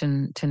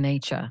connection to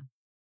nature.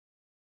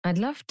 I'd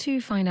love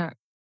to find out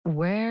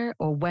where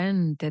or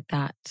when did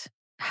that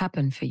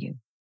happen for you?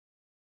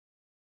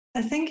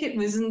 I think it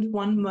wasn't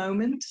one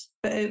moment,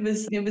 but it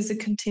was a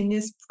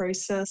continuous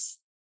process.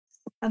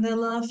 And I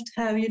loved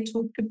how you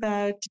talked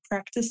about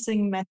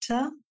practicing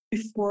metta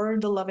before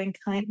the loving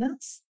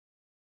kindness.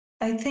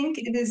 I think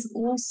it is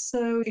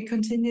also a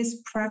continuous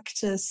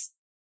practice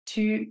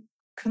to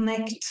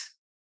connect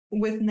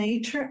with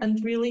nature. And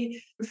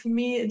really, for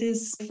me, it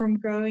is from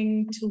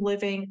going to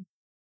living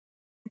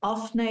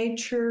of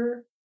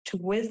nature, to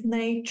with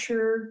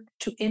nature,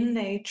 to in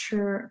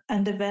nature,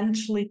 and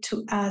eventually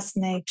to as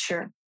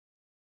nature.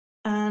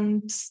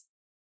 And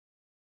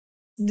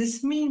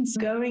this means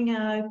going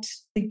out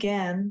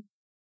again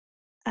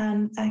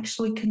and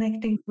actually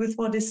connecting with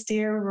what is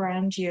there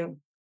around you,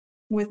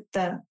 with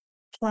the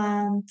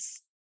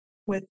plants,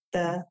 with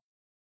the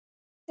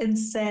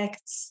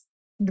insects,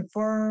 the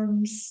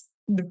worms,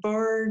 the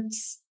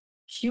birds,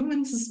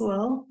 humans as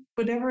well,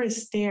 whatever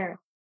is there.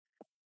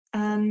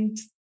 And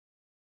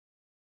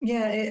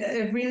yeah,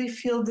 I really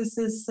feel this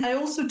is, I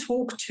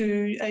talk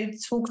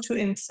to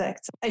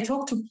insects. I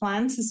talk to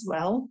plants as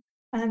well.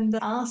 and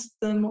ask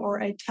them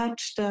or I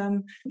touch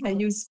them. I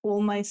use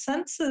all my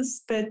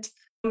senses, but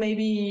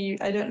maybe,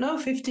 I don't know,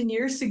 15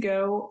 years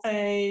ago,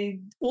 I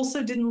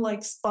also didn't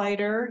like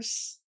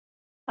spiders.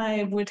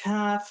 I would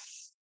have,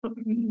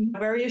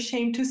 very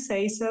ashamed to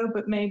say so,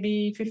 but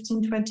maybe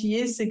 15, 20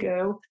 years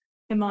ago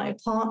in my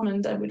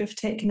apartment, I would have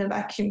taken a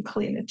vacuum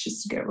cleaner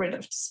just to get rid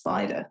of the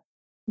spider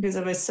because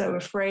I was so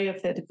afraid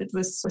of it if it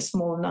was a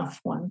small enough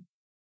one.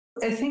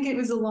 I think it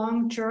was a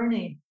long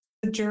journey,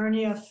 the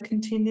journey of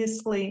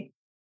continuously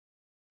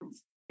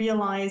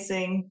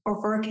realizing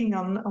or working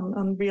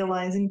on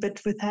realizing, but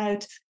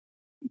without,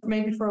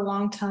 maybe for a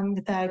long time,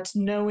 without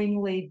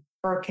knowingly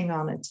working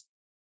on it.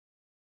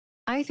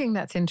 I think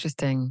that's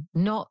interesting.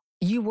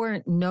 You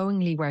weren't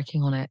knowingly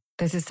working on it.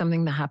 This is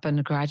something that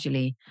happened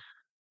gradually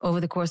over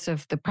the course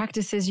of the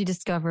practices you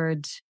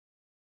discovered.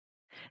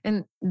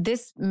 And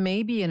this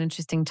may be an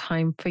interesting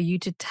time for you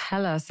to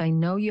tell us. I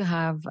know you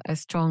have a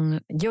strong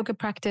yoga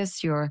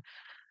practice. You're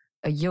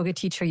a yoga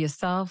teacher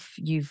yourself.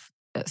 You've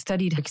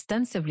studied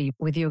extensively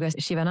with Yoga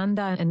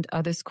Shivananda and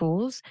other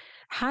schools.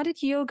 How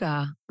did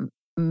yoga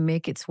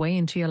make its way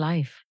into your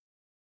life?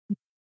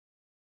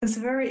 It's a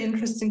very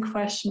interesting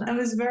question. I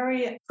was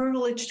very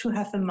privileged to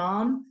have a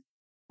mom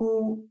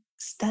who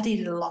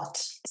studied a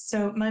lot.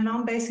 So my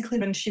mom basically,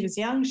 when she was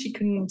young, she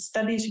couldn't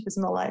study. She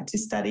wasn't allowed to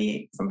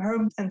study from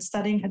home, and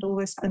studying had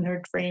always been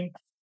her dream.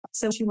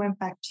 So she went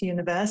back to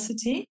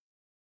university,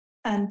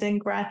 and then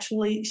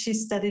gradually she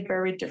studied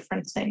very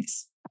different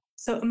things.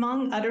 So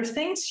among other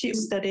things, she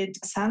studied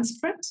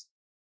Sanskrit.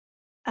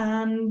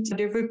 And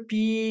there would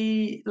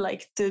be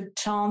like the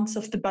chants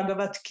of the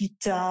Bhagavad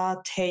Gita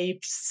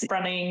tapes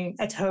running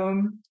at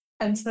home.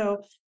 And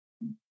so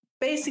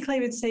basically, I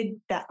would say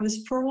that was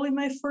probably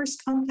my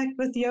first contact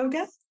with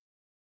yoga.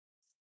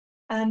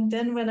 And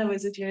then when I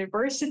was at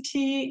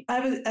university,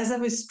 as I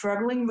was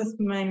struggling with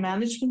my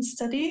management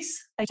studies,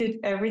 I did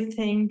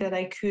everything that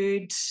I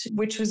could,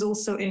 which was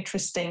also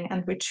interesting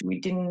and which we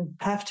didn't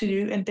have to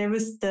do. And there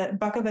was the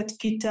Bhagavad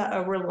Gita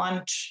over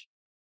lunch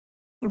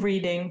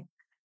reading.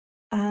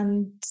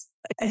 And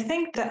I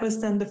think that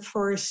was then the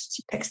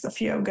first text of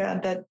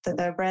yoga that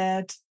I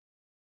read.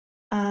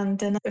 And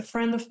then a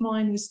friend of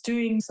mine was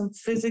doing some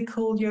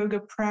physical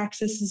yoga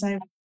practices. I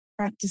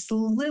practiced a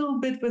little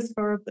bit with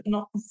her, but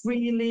not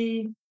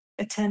really.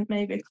 Attend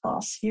maybe a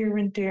class here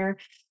and there.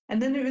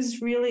 And then it was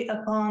really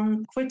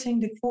upon quitting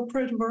the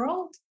corporate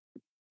world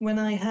when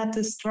I had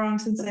this strong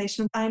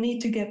sensation, I need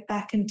to get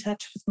back in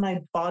touch with my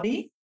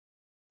body.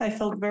 I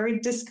felt very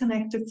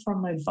disconnected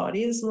from my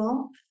body as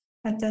well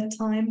at that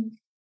time.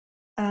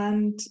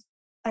 And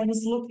I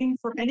was looking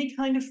for any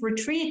kind of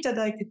retreat that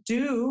I could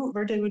do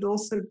where they would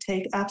also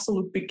take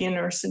absolute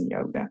beginners in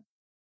yoga.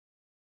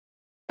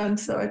 And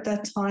so at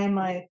that time,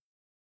 I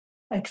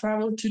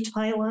traveled to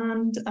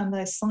Thailand and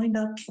I signed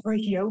up for a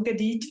yoga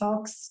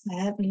detox.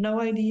 I had no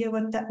idea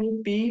what that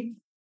would be.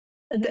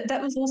 And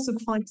that was also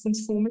quite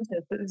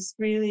transformative. It was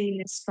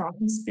really a strong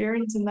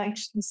experience. And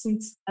actually,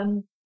 since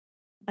then,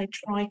 I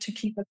tried to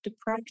keep up the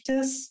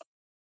practice.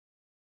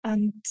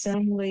 And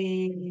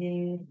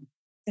only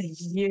a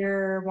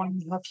year,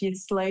 1.5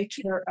 years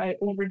later, I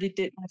already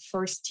did my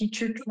first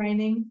teacher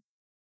training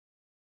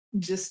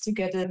just to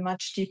get a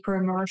much deeper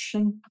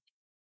immersion.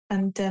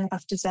 And then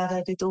after that,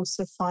 I did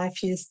also 5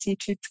 years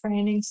teacher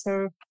training.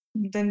 So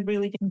then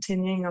really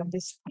continuing on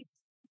this.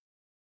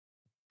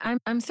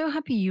 I'm so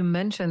happy you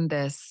mentioned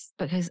this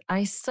because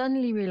I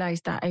suddenly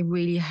realized that I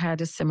really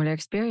had a similar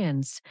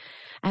experience.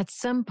 At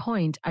some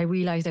point, I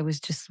realized I was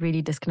just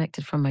really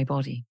disconnected from my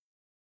body.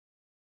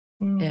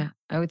 Yeah,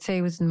 I would say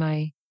it was in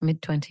my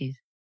mid-20s.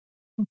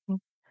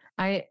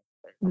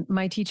 Mm-hmm.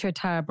 My teacher,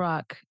 Tara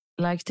Brock,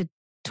 likes to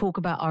talk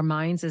about our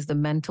minds as the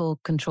mental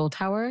control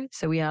tower.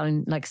 So we are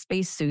in like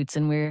spacesuits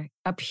and we're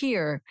up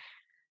here.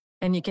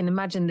 And you can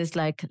imagine this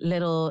like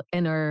little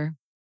inner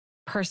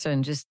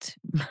person just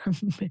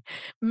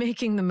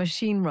making the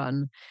machine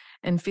run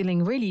and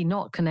feeling really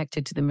not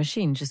connected to the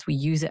machine, just we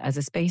use it as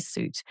a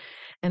spacesuit.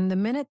 And the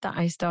minute that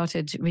I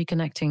started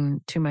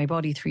reconnecting to my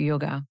body through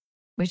yoga,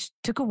 which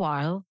took a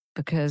while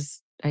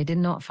because I did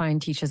not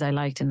find teachers I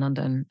liked in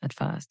London at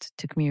first. It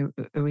took me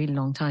a really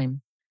long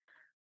time.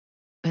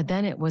 But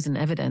then it was an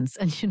evidence.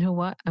 And you know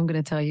what? I'm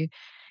going to tell you,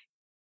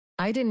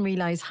 I didn't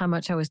realize how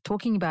much I was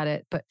talking about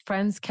it, but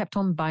friends kept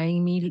on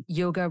buying me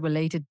yoga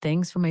related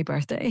things for my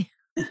birthday.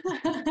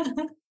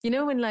 You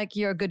know, when like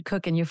you're a good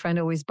cook and your friend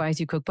always buys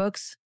you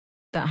cookbooks?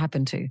 That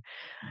happened too.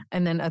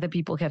 And then other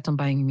people kept on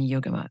buying me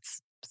yoga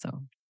mats.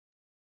 So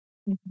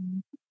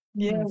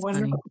yeah,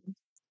 wonderful. Funny.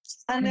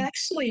 And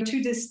actually,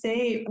 to this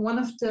day, one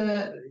of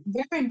the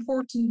very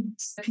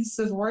important pieces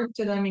of work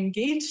that I'm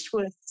engaged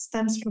with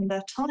stems from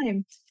that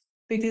time.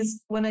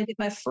 Because when I did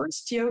my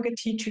first yoga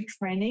teacher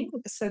training,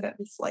 so that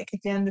was like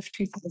at the end of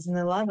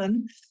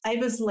 2011, I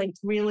was like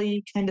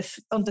really kind of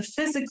on the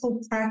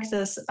physical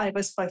practice, I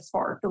was by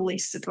far the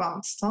least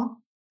advanced. Huh?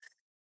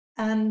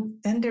 And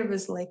then there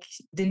was like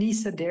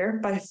Denisa there,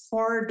 by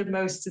far the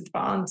most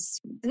advanced,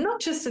 not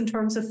just in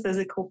terms of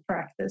physical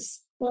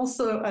practice,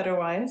 also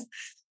otherwise.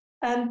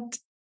 And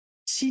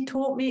she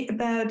taught me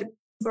about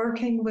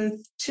working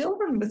with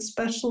children with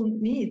special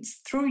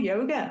needs through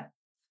yoga.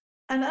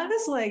 And I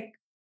was like,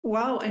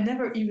 wow, I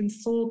never even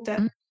thought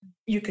that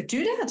you could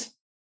do that.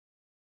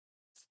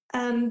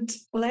 And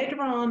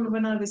later on,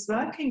 when I was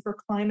working for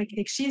Climate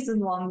Cake, she's in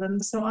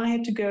London. So I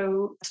had to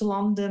go to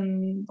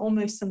London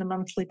almost on a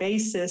monthly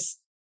basis.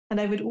 And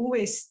I would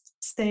always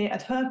stay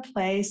at her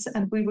place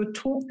and we would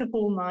talk the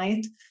whole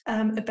night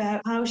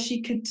about how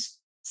she could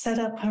set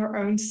up her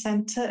own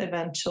center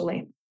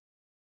eventually.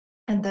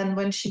 And then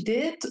when she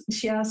did,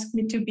 she asked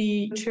me to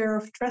be chair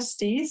of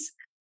trustees.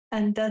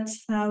 And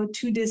that's how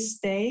to this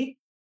day,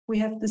 we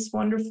have this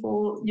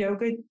wonderful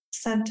yoga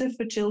center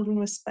for children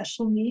with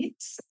special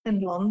needs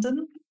in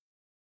London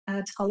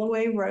at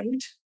Holloway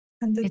Road.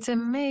 And it's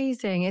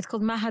amazing. It's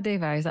called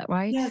Mahadeva, is that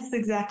right? Yes,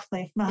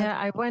 exactly. Yeah,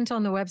 I went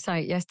on the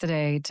website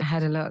yesterday to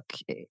had a look.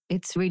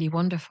 It's really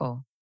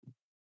wonderful.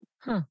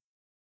 Huh.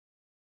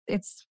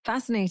 It's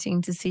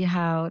fascinating to see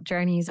how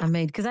journeys are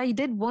made, because I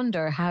did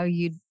wonder how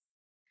you'd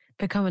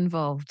become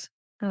involved.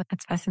 Oh,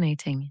 that's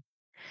fascinating.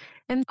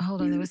 And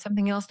hold on, there was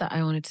something else that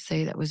I wanted to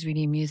say that was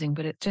really amusing,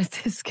 but it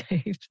just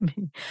escaped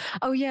me.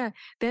 Oh yeah,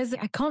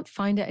 I can't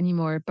find it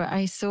anymore, but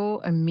I saw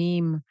a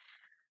meme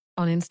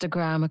on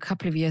Instagram a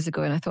couple of years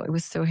ago and I thought it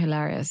was so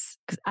hilarious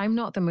because I'm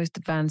not the most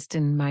advanced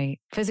in my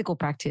physical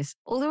practice,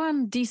 although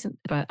I'm decent,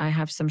 but I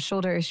have some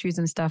shoulder issues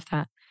and stuff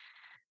that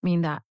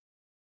mean that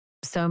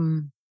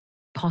some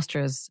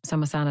postures,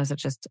 some asanas are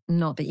just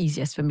not the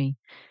easiest for me.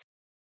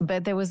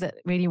 But there was a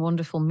really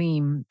wonderful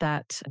meme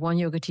that one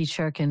yoga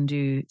teacher can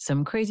do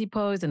some crazy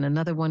pose and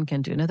another one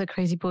can do another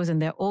crazy pose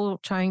and they're all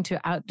trying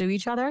to outdo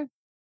each other.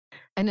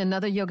 And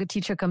another yoga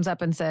teacher comes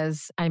up and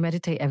says, I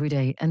meditate every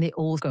day. And they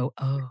all go,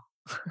 oh.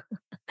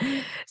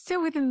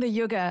 So within the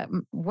yoga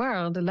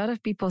world, a lot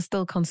of people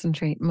still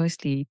concentrate,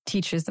 mostly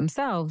teachers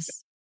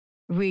themselves,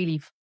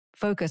 really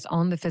focus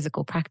on the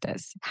physical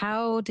practice.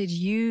 How did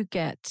you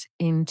get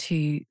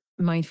into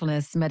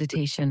mindfulness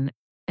meditation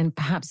and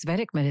perhaps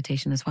Vedic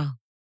meditation as well?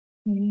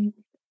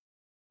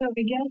 So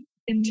again,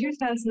 in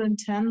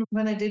 2010,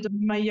 when I did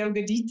my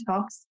yoga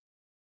detox,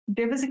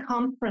 there was a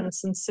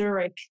conference in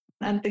Zurich,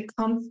 and the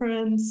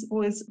conference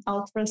was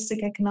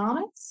altruistic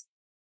economics.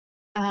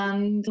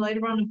 And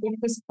later on, a book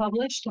was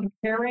published on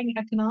caring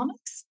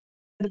economics.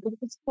 The book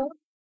was called.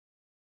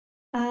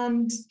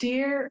 And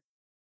dear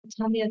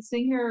Tanya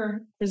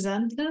Singer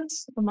presented,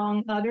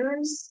 among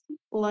others,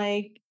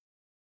 like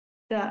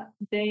that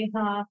they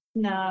have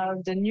now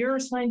the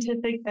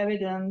neuroscientific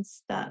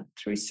evidence that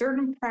through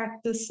certain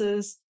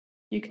practices,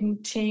 you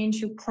can change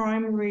your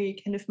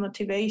primary kind of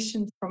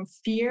motivation from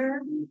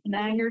fear and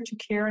anger to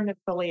care and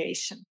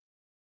affiliation.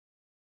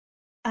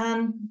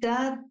 And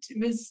that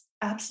was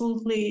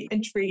absolutely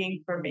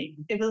intriguing for me.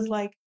 It was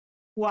like,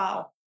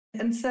 wow.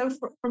 And so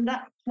from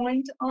that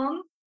point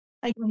on,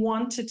 I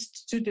wanted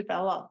to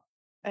develop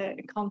a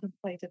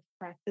contemplative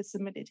practice, a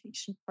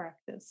meditation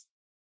practice.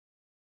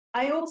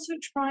 I also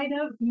tried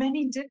out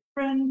many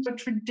different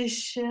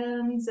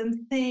traditions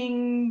and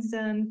things.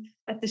 And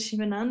at the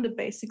Shivananda,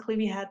 basically,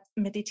 we had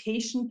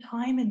meditation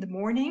time in the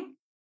morning,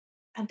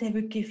 and they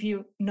would give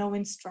you no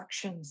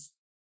instructions.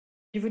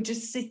 You would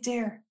just sit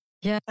there.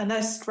 Yeah. And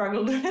I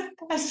struggled with that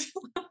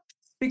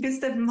because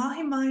then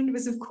my mind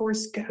was, of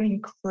course,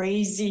 going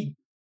crazy.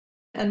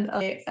 And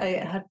I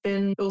had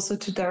been also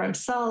to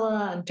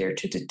Dharamsala and there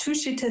to the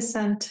Tushita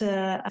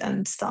Center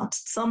and started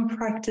some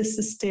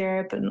practices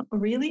there, but not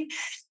really.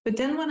 But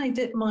then when I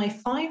did my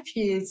 5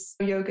 years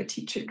yoga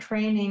teacher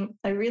training,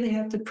 I really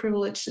had the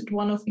privilege that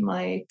one of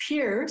my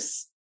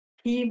peers,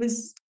 he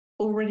was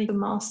already the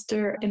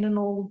master in an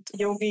old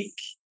yogic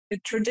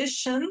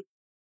tradition,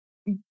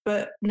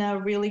 but now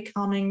really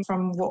coming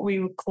from what we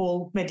would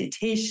call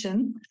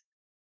meditation.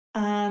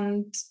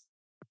 And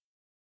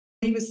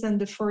he was then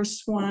the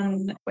first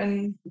one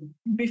when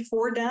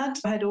before that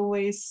I had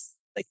always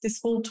like this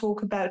whole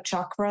talk about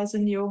chakras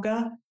in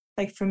yoga.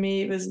 Like for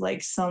me, it was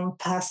like some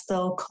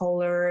pastel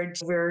colored,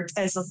 weird,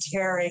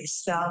 esoteric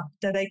stuff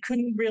that I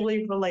couldn't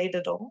really relate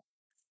at all.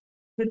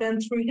 But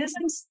then through his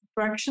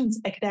instructions,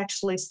 I could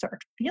actually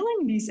start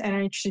feeling these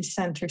energy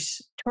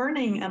centers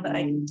turning and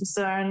I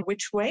discern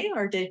which way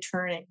are they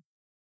turning.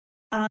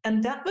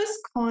 And that was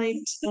quite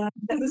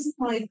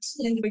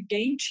a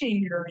game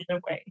changer in a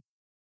way.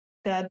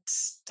 That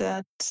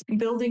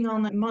building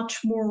on a much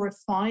more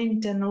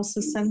refined and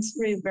also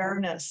sensory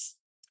awareness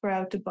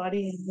throughout the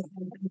body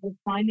and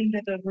refining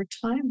that over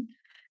time.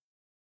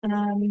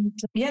 And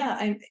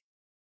yeah,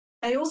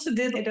 I also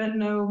did, I don't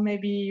know,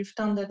 maybe you've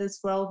done that as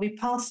well,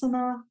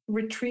 Vipassana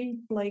retreat,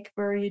 like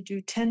where you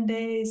do 10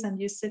 days and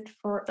you sit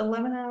for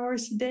 11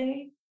 hours a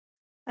day.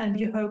 And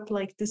you hope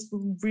like this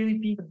will really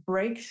be a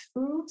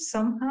breakthrough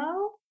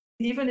somehow.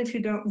 Even if you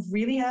don't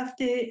really have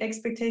the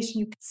expectation,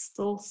 you can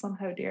still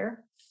somehow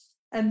dare.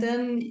 And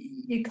then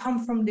you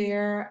come from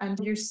there and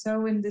you're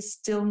so in this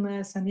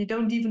stillness and you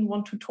don't even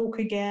want to talk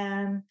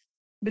again.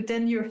 But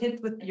then you're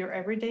hit with your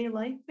everyday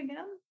life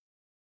again.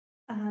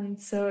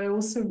 And so I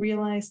also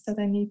realized that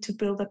I need to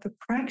build up a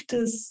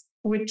practice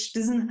which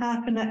doesn't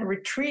happen at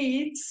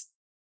retreats,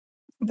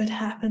 but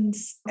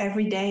happens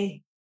every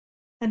day.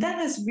 And that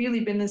has really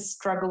been a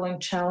struggle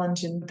and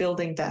challenge in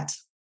building that.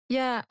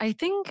 Yeah, I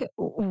think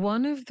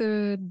one of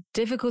the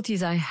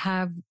difficulties I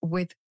have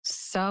with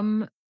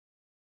some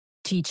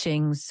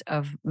teachings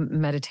of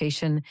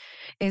meditation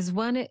is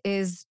when it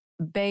is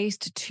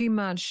based too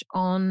much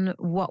on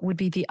what would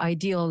be the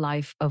ideal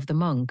life of the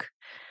monk,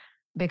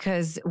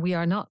 because we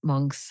are not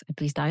monks,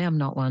 at least I am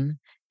not one.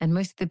 And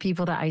most of the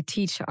people that I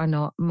teach are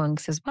not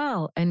monks as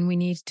well. And we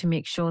need to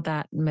make sure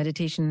that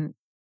meditation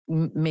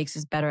makes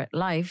us better at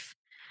life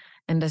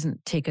and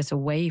doesn't take us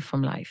away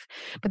from life.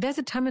 But there's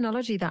a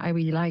terminology that I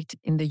really liked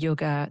in the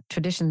yoga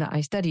tradition that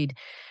I studied,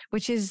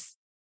 which is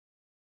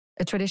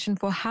a tradition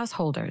for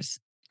householders.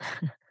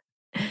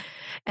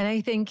 And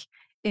I think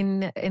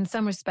in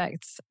some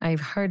respects, I've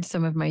heard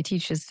some of my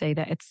teachers say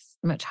that it's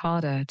much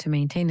harder to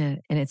maintain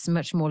it, and it's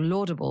much more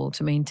laudable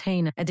to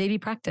maintain a daily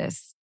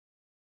practice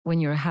when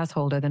you're a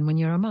householder than when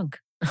you're a monk.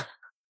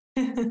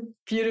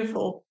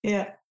 Beautiful.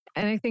 Yeah.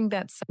 And I think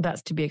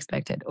that's to be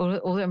expected.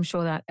 Although I'm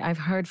sure that I've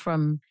heard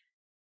from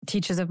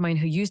teachers of mine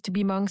who used to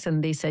be monks,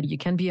 and they said you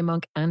can be a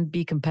monk and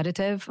be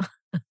competitive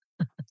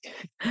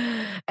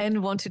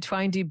and want to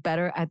try and do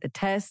better at the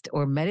test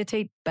or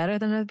meditate better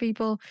than other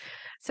people.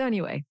 So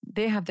anyway,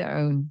 they have their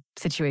own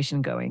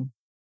situation going.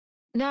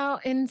 Now,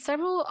 in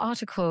several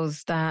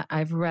articles that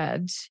I've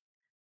read,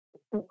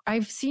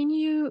 I've seen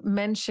you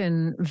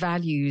mention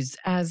values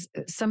as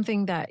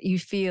something that you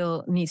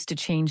feel needs to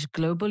change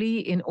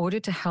globally in order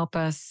to help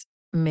us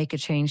make a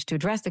change to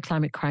address the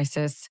climate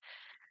crisis,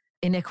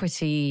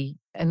 inequity,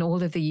 and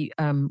all of the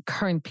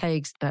current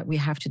plagues that we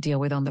have to deal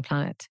with on the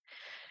planet.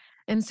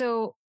 And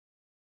so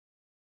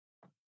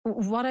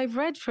what I've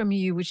read from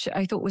you, which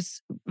I thought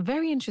was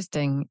very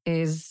interesting,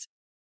 is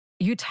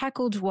you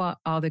tackled what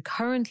are the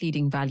current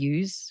leading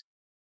values,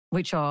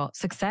 which are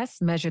success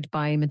measured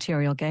by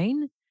material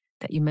gain,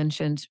 that you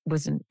mentioned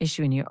was an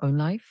issue in your own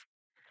life,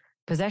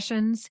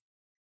 possessions,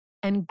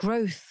 and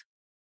growth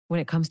when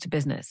it comes to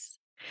business.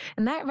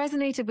 And that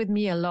resonated with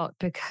me a lot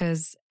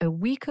because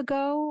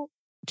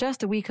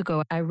just a week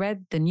ago, I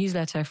read the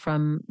newsletter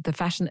from the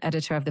fashion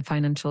editor of the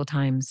Financial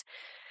Times.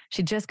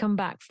 She'd just come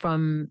back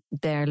from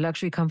their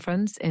luxury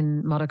conference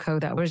in Monaco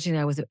that originally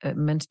I was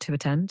meant to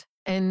attend.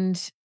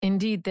 And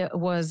indeed, there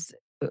was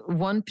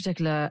one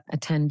particular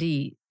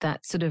attendee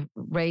that sort of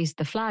raised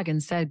the flag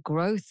and said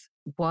growth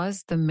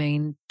was the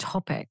main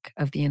topic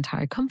of the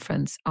entire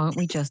conference. Aren't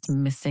we just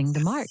missing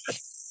the mark?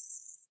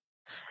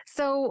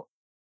 So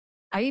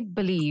I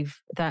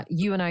believe that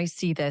you and I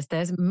see there's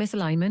a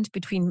misalignment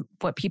between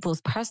what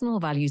people's personal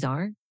values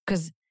are,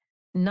 because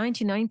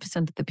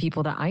 99% of the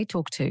people that I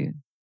talk to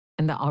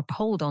and that are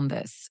polled on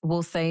this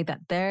will say that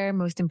their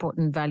most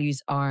important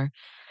values are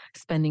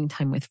spending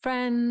time with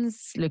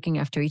friends, looking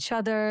after each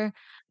other,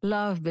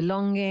 love,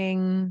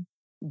 belonging,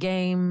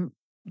 game,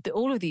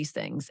 all of these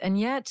things. And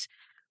yet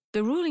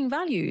the ruling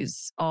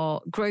values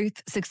are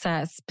growth,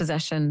 success,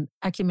 possession,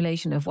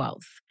 accumulation of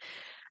wealth.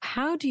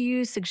 How do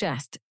you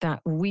suggest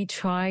that we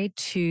try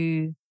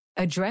to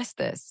address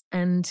this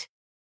and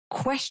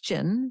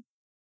question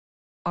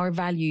our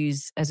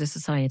values as a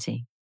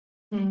society?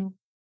 Mm.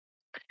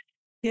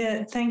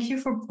 Yeah, thank you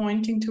for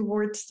pointing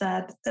towards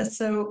that.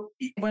 So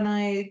when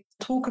I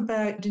talk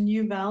about the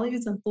new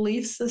values and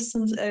belief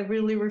systems, I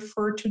really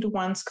refer to the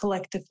ones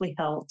collectively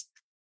held.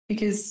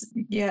 Because,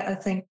 yeah, I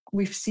think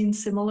we've seen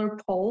similar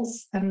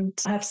polls and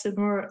have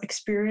similar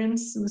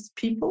experience with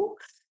people,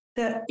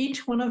 that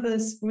each one of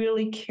us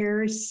really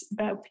cares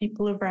about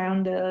people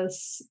around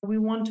us. We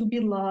want to be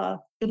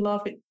loved,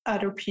 beloved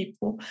other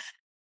people.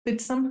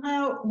 But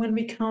somehow when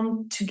we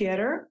come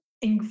together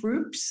in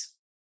groups,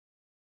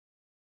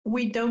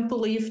 we don't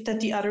believe that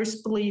the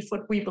others believe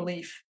what we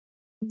believe.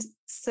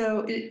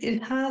 So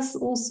it has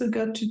also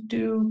got to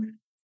do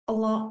a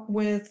lot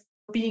with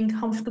being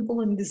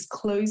comfortable in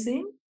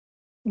disclosing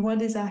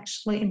what is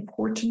actually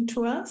important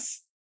to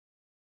us.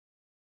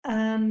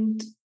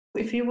 And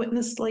if you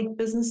witness like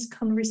business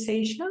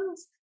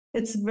conversations,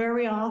 it's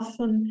very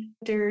often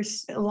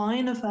there's a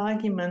line of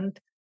argument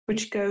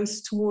which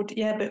goes toward,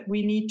 yeah, but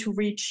we need to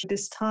reach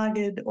this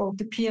target, or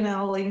the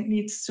P&L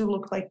needs to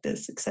look like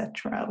this,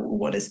 etc.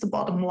 What is the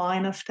bottom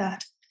line of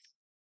that?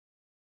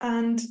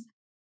 And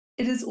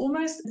it is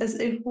almost as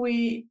if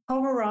we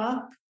cover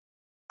up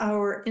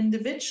our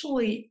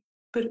individually,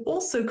 but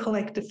also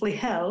collectively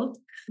held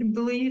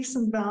beliefs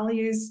and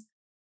values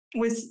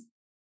with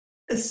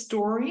a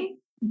story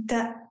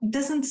that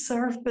doesn't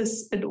serve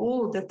us at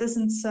all, that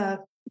doesn't serve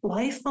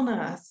life on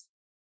earth.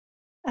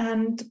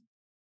 And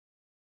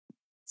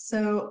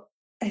so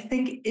I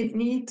think it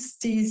needs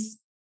these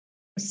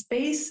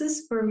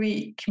spaces where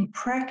we can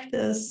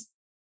practice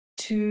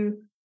to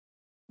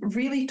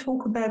really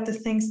talk about the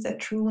things that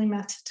truly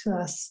matter to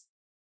us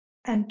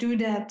and do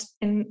that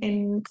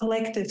in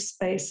collective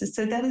spaces.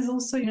 So that is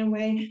also, in a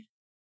way,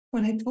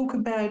 when I talk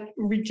about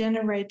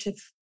regenerative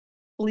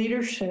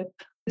leadership,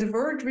 the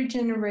word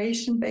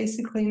regeneration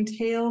basically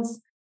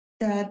entails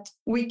that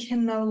we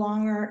can no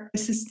longer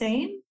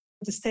sustain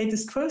the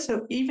status quo.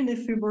 So even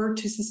if we were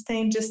to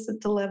sustain just at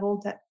the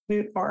level that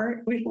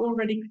we've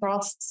already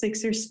crossed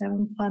 6 or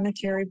 7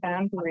 planetary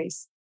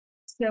boundaries.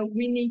 So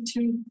we need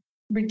to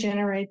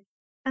regenerate,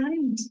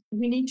 and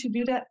we need to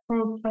do that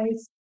from a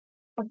place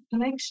of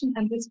connection.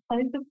 And this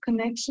place of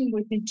connection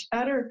with each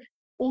other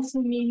also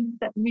means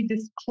that we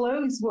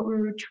disclose what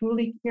we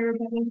truly care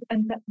about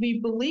and that we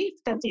believe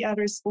that the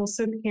others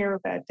also care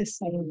about the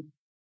same.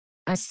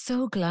 I'm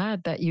so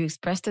glad that you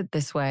expressed it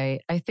this way.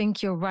 I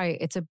think you're right.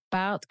 It's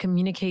about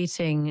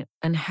communicating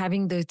and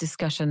having those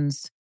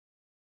discussions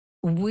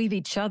with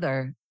each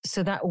other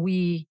so that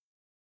we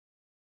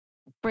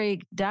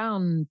break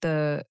down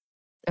the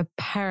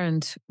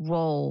apparent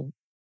role,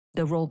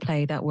 the role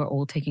play that we're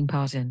all taking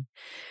part in.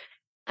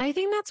 I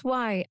think that's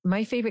why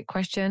my favorite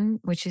question,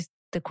 which is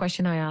the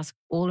question I ask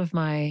all of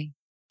my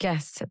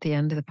guests at the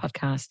end of the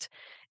podcast,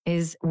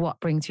 is what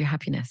brings you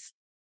happiness?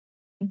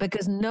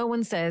 Because no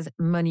one says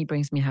money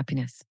brings me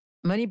happiness.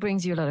 Money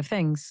brings you a lot of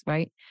things,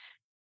 right?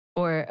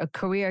 Or a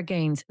career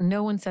gains.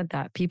 No one said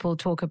that. People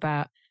talk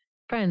about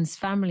friends,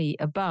 family,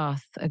 a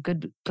bath, a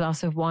good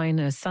glass of wine,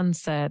 a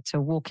sunset,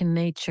 a walk in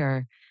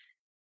nature.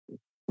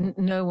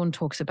 No one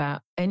talks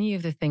about any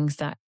of the things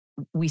that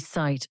we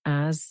cite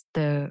as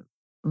the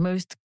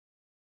most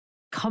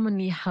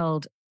commonly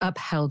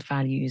upheld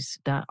values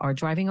that are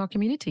driving our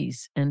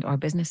communities and our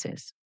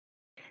businesses.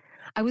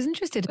 I was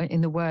interested in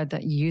the word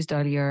that you used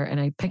earlier, and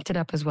I picked it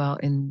up as well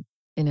in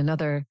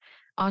another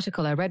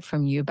article I read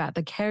from you about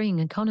the caring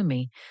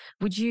economy.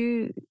 Would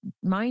you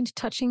mind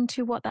touching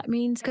to what that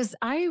means? Because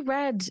I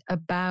read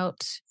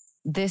about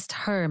this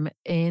term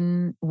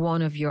in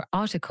one of your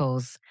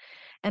articles,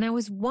 and I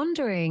was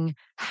wondering,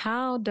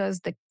 how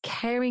does the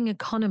caring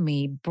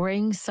economy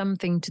bring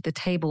something to the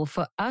table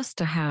for us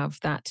to have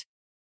that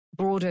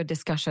broader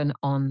discussion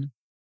on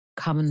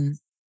common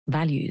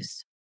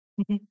values?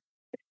 Mm-hmm.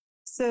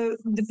 So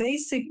the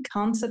basic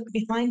concept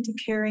behind the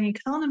caring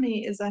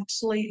economy is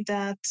actually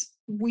that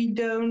we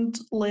don't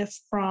live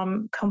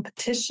from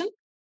competition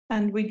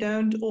and we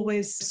don't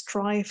always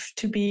strive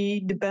to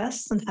be the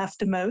best and have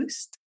the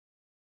most,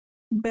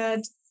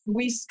 but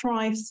we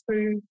strive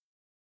through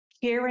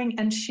caring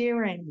and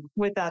sharing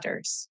with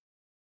others.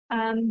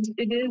 And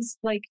it is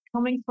like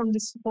coming from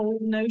this whole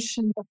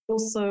notion of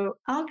also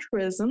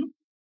altruism,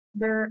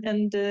 where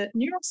in the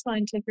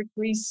neuroscientific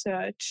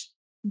research,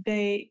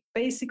 they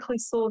basically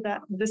saw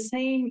that the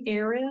same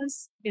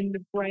areas in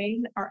the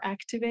brain are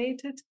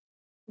activated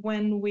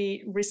when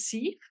we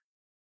receive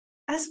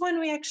as when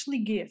we actually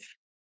give.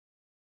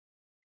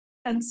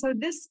 And so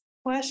this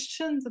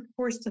questions, of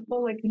course, the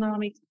whole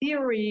economic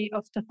theory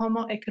of the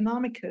Homo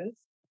economicus,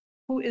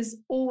 who is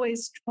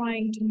always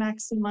trying to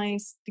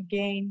maximize the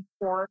gain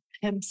for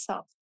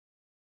himself.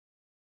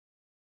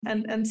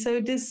 And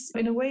so this,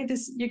 in a way,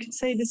 this, you could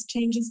say this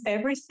changes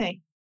everything.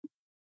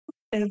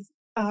 If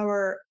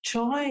our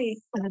joy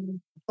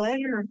and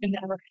pleasure and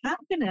our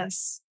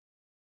happiness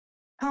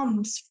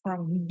comes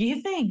from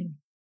giving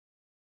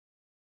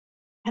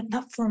and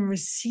not from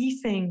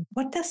receiving,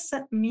 what does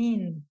that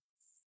mean?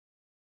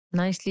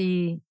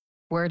 Nicely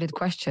worded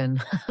question.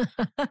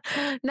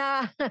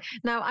 Now,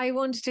 I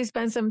want to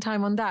spend some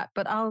time on that,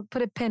 but I'll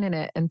put a pin in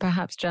it and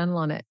perhaps journal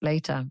on it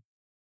later.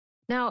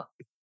 Now,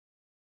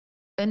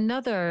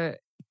 another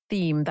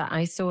theme that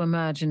I saw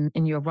emerge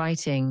in your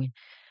writing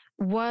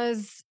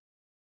was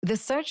the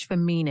search for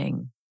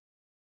meaning.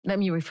 Let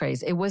me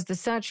rephrase. It was the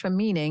search for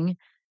meaning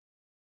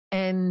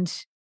and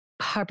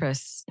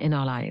purpose in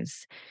our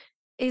lives.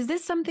 Is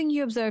this something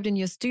you observed in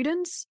your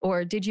students,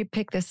 or did you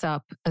pick this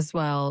up as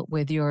well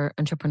with your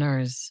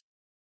entrepreneurs?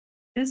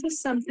 This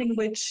is something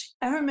which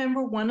I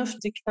remember one of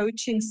the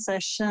coaching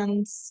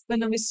sessions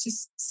when I was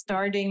just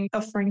starting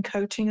offering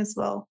coaching as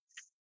well.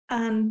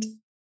 And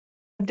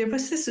there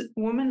was this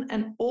woman,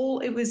 and all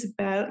it was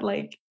about,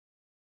 like,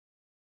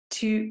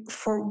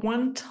 for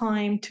one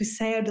time to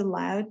say out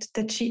aloud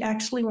that she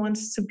actually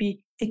wants to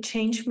be a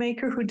change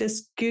maker who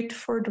does good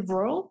for the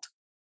world,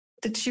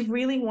 that she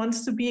really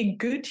wants to be a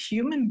good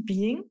human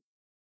being.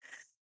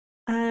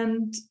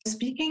 And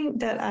speaking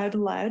that out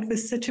loud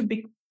was such a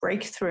big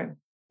breakthrough.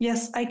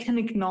 Yes, I can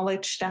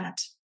acknowledge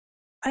that.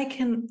 I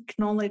can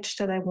acknowledge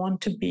that I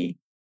want to be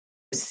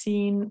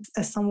seen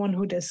as someone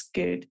who does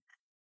good.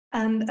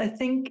 And I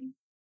think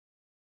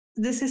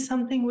this is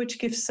something which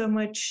gives so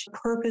much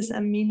purpose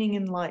and meaning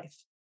in life.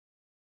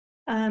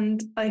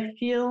 And I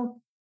feel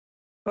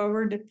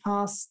over the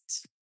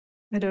past,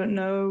 I don't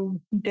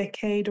know,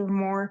 decade or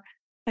more,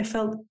 I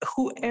felt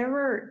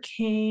whoever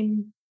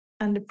came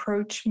and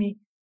approached me,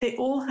 they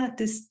all had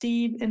this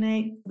deep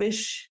innate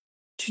wish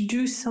to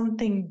do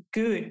something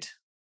good.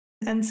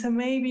 And so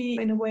maybe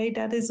in a way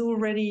that is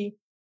already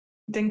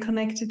then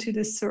connected to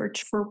the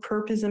search for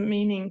purpose and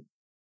meaning,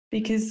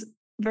 because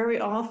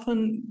very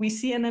often we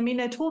see, and I mean,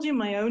 I told you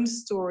my own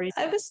story.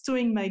 I was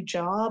doing my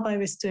job well,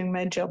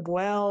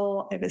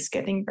 I was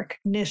getting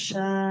recognition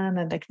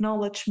and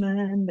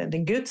acknowledgement and a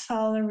good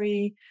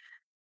salary,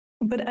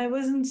 but I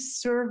wasn't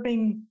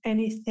serving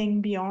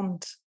anything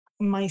beyond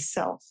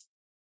myself.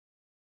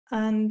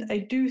 And I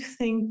do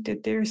think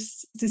that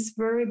there's this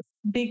very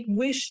big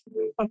wish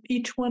of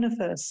each one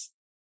of us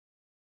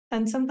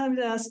And sometimes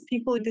I ask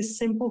people this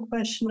simple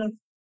question of,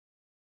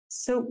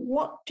 so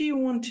what do you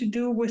want to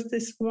do with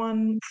this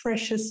one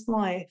precious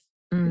life?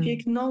 If you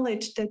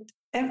acknowledge that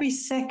every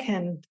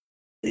second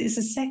is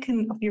a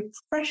second of your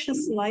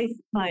precious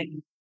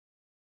lifetime,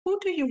 who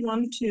do you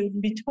want to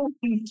be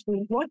talking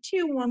to? What do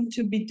you want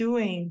to be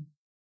doing?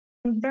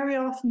 And very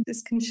often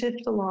this can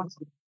shift a lot.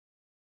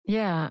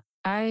 Yeah,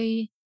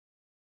 I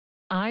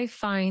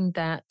find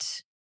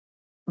that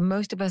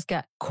most of us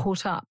get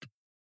caught up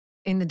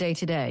in the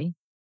day-to-day.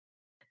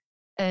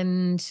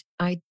 And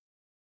I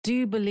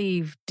do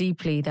believe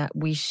deeply that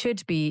we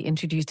should be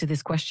introduced to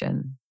this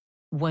question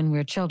when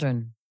we're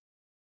children,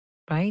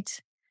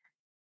 right?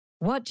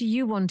 What do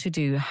you want to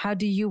do? How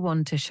do you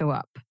want to show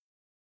up?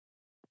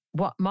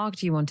 What mark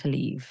do you want to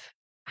leave?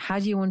 How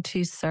do you want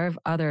to serve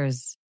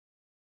others?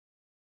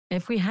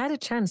 If we had a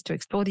chance to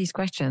explore these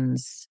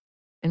questions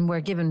and were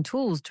given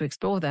tools to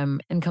explore them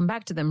and come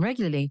back to them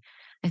regularly,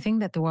 I think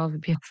that the world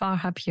would be a far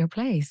happier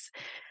place.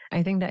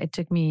 I think that it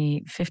took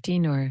me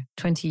 15 or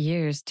 20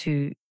 years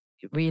to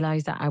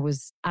realize that I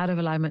was out of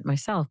alignment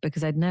myself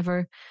because I'd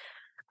never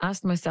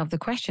asked myself the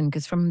question,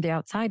 because from the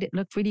outside, it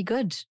looked really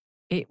good.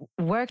 It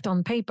worked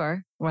on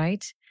paper,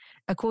 right?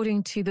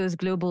 According to those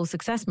global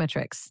success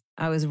metrics,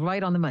 I was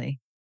right on the money,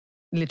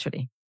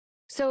 literally.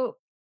 So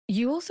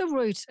you also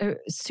wrote a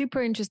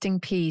super interesting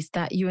piece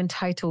that you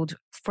entitled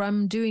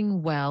From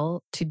Doing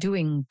Well to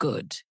Doing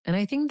Good. And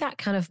I think that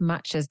kind of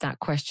matches that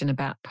question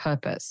about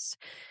purpose.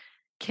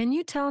 Can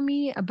you tell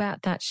me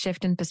about that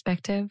shift in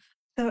perspective?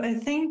 So I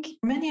think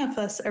many of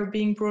us are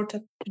being brought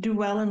up to do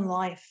well in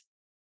life.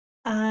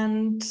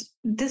 And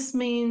this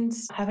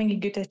means having a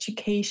good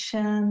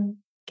education,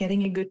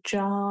 getting a good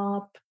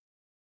job,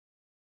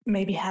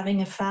 maybe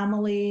having a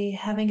family,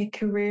 having a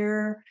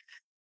career.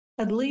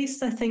 At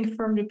least I think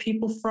from the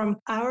people from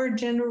our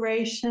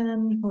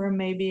generation who are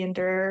maybe in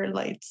their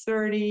late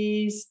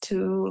 30s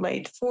to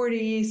late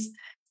 40s,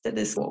 that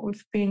is what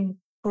we've been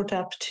brought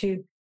up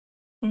to.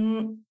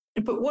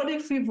 But what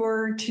if we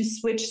were to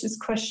switch this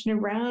question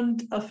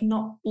around of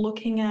not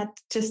looking at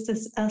just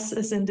as us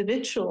as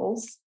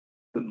individuals,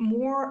 but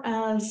more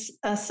as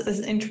us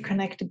as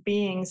interconnected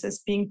beings,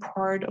 as being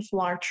part of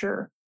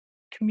larger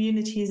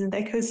communities and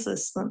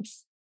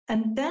ecosystems?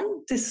 And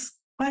then this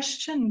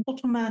question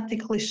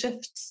automatically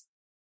shifts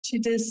to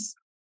this,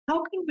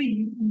 how can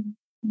we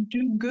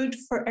do good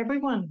for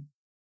everyone?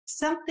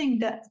 Something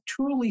that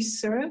truly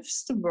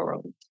serves the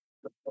world.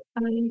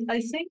 And I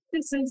think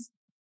this is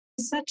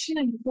such an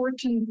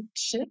important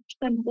shift,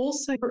 and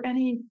also for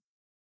any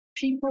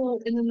people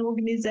in an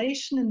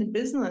organization, in the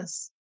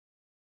business.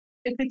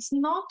 If it's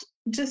not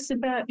just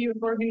about your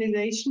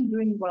organization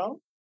doing well,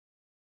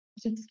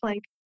 it's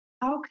like,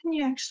 how can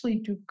you actually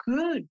do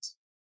good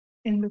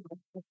in the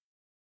world?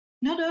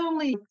 Not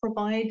only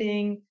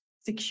providing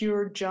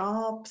secure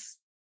jobs,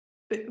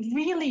 but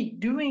really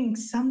doing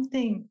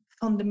something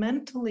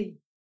fundamentally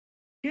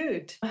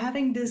good.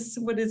 Having this,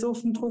 what is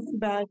often talked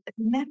about,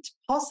 net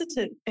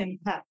positive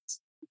impact.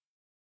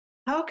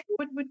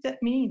 What would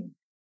that mean?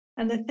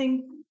 And I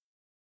think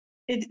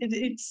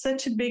it's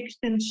such a big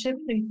and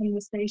shifting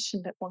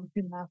conversation that one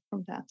can have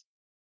from that.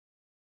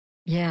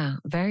 Yeah,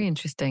 very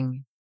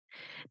interesting.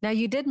 Now,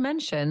 you did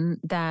mention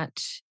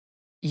that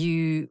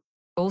you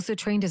also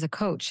trained as a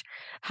coach.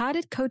 How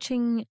did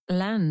coaching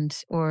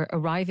land or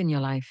arrive in your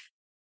life?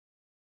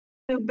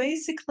 So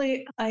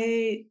basically,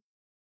 I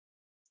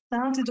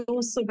started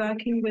also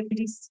working with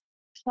these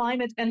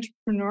climate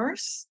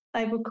entrepreneurs,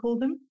 I would call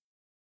them.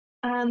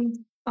 And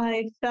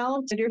I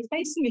felt that you're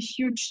facing a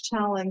huge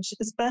challenge,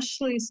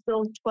 especially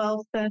still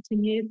 12,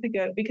 13 years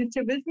ago, because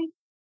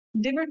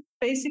they were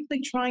basically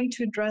trying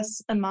to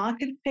address a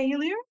market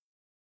failure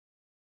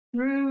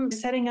through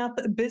setting up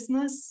a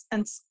business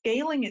and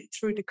scaling it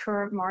through the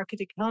current market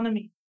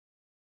economy.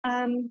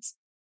 And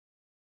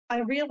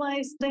I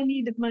realized they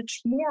needed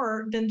much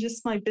more than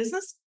just my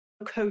business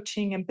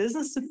coaching and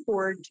business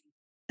support.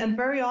 And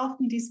very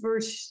often these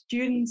were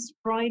students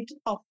right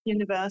off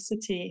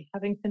university,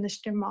 having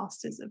finished their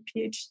master's or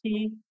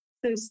PhD.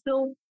 So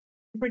still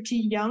pretty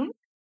young,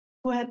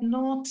 who had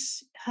not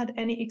had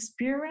any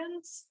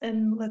experience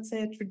in, let's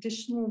say, a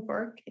traditional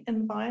work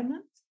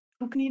environment,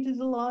 who needed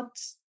a lot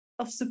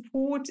of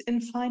support in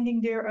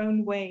finding their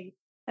own way.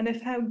 And I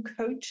found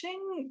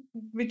coaching,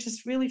 which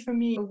is really for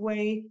me a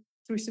way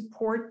through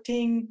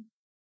supporting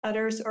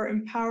others or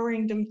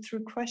empowering them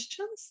through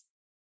questions,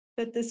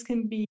 that this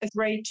can be a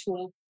great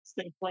tool,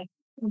 simply.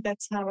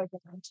 That's how I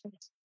got into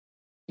it.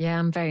 Yeah,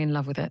 I'm very in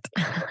love with it.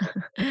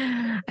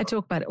 I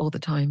talk about it all the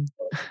time.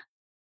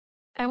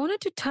 I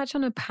wanted to touch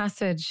on a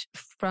passage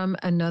from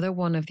another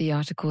one of the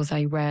articles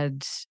I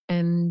read,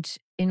 and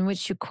in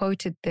which you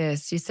quoted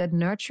this. You said,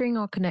 nurturing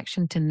our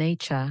connection to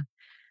nature,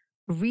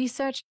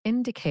 research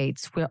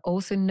indicates we're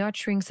also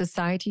nurturing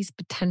society's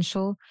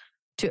potential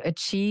to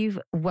achieve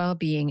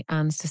well-being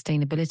and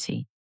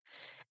sustainability.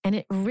 And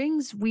it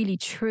rings really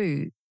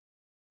true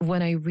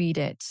when I read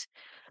it.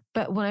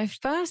 But when I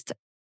first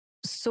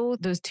saw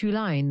those two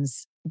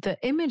lines, the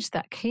image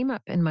that came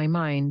up in my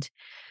mind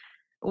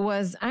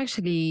was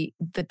actually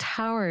the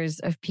towers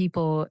of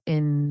people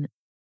in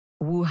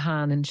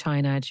Wuhan in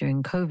China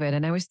during COVID.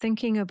 And I was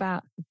thinking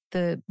about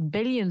the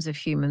billions of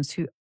humans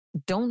who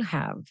don't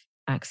have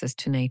access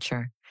to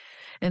nature.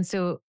 And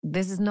so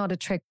this is not a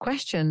trick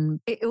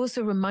question. It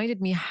also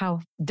reminded me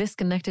how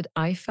disconnected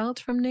I felt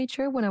from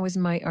nature when I was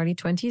in my early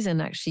 20s.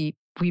 And actually,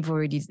 we've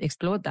already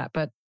explored that.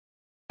 But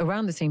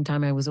around the same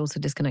time, I was also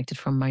disconnected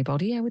from my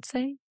body, I would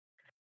say.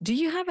 Do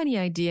you have any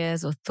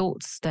ideas or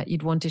thoughts that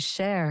you'd want to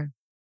share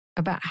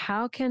about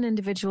how can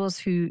individuals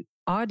who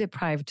are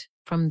deprived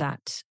from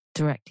that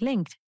direct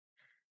link,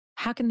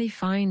 how can they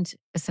find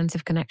a sense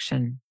of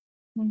connection?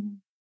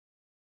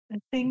 I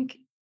think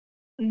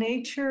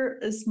nature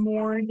is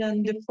more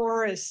than the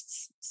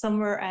forests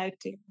somewhere out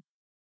there.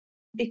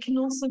 It can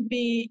also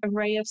be a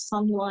ray of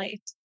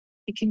sunlight.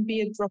 It can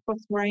be a drop of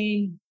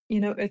rain.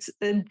 It's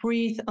a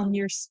breathe on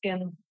your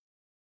skin.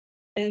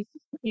 If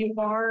you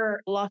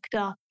are locked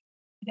up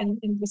in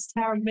this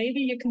tower,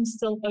 maybe you can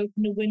still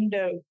open a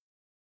window.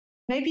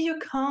 Maybe you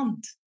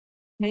can't.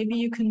 Maybe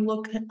you can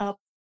look up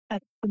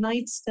at the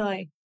night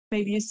sky.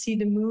 Maybe you see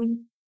the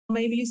moon.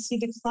 Maybe you see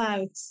the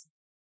clouds.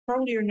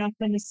 Probably you're not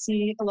going to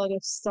see a lot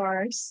of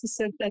stars,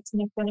 so that's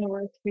not going to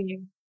work for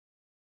you.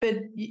 But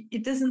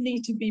it doesn't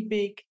need to be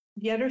big.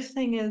 The other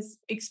thing is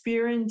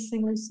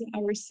experiencing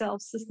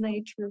ourselves as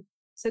nature.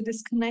 So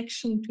this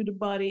connection to the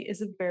body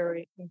is a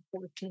very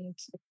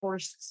important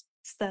first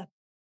step.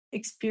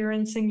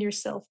 Experiencing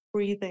yourself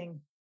breathing,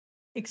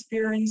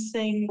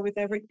 experiencing with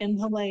every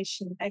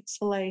inhalation,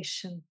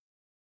 exhalation,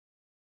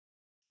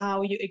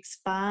 how you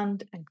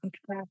expand and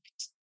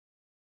contract.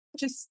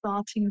 Just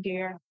starting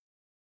there.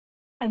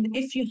 And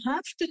if you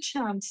have the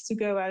chance to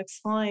go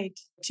outside,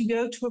 to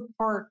go to a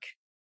park,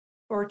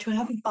 or to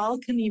have a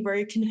balcony where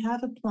you can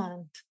have a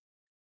plant,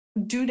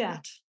 do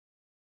that.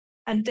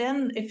 And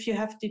then if you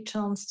have the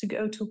chance to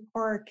go to a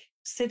park,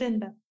 sit in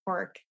that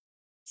park,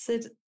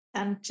 sit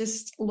and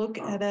just look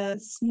at a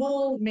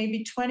small,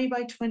 maybe 20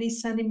 by 20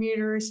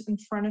 centimeters in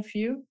front of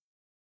you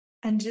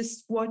and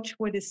just watch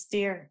what is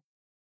there.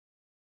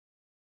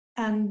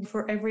 And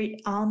for every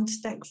ant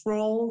that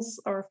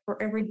crawls or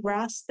for every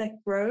grass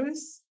that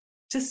grows,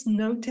 just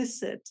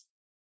notice it.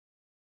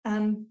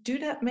 And do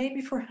that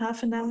maybe for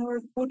half an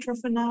hour, quarter of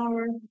an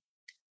hour.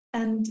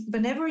 And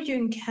whenever you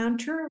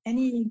encounter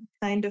any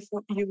kind of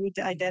what you would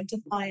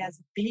identify as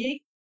a being,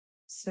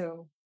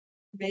 so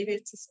maybe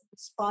it's a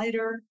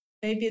spider,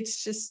 maybe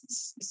it's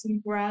just some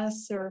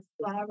grass or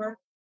flower,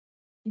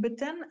 but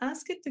then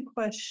ask it the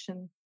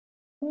question,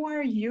 who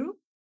are you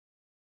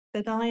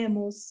that I am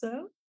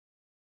also?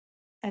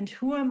 And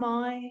who am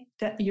I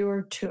that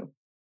you're too?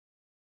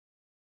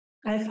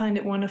 I find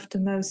it one of the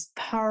most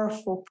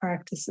powerful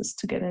practices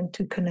to get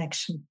into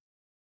connection.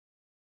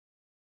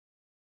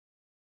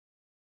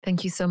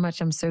 Thank you so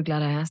much. I'm so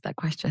glad I asked that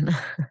question.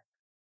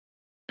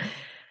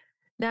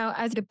 Now,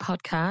 as the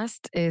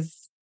podcast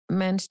is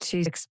meant to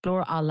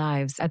explore our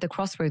lives at the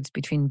crossroads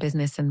between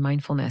business and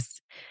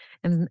mindfulness,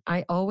 and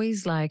I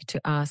always like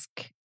to ask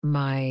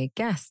my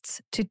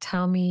guests to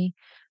tell me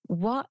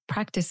what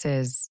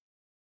practices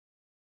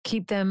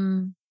keep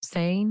them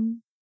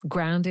sane,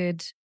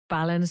 grounded,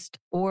 balanced,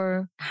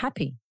 or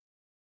happy.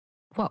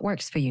 What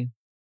works for you?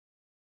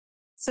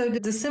 So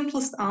the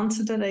simplest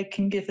answer that I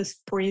can give is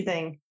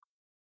breathing.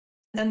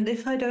 And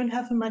if I don't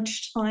have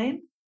much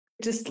time,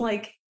 just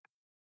like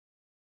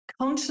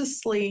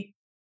consciously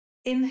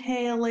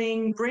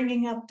inhaling,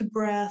 bringing up the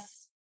breath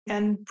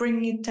and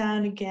bringing it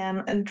down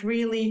again and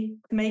really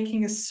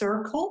making a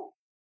circle,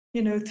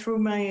 through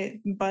my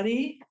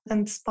body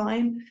and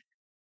spine.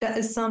 That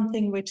is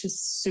something which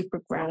is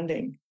super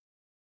grounding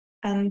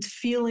and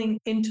feeling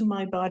into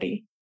my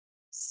body.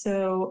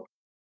 So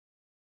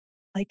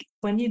like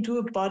when you do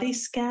a body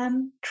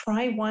scan,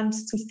 try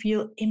once to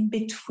feel in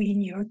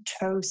between your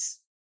toes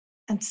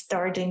and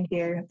starting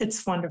here.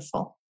 It's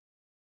wonderful.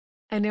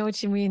 I know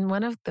what you mean.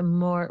 One of the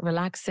more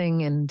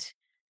relaxing and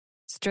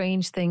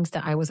strange things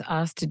that I was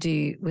asked to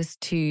do was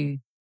to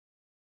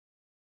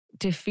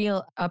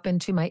feel up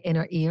into my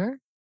inner ear.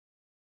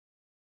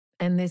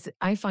 And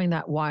I find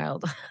that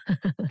wild.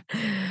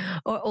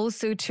 Or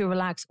also to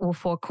relax all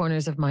four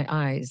corners of my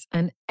eyes.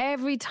 And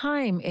every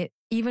time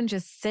even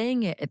just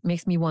saying it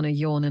makes me want to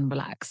yawn and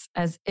relax,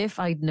 as if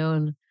I'd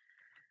known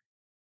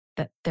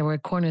that there were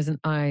corners and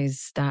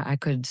eyes that I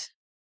could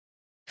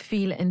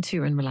feel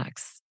into and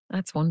relax.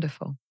 That's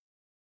wonderful.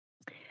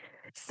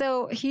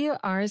 So here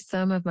are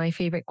some of my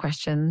favorite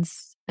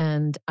questions,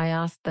 and I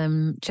ask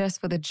them just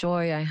for the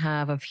joy I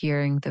have of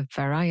hearing the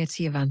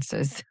variety of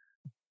answers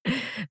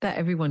that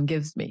everyone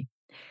gives me.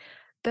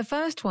 The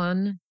first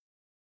one,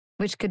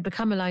 which could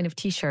become a line of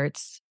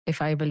t-shirts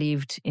if I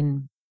believed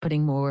in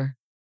putting more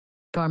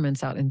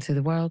garments out into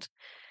the world,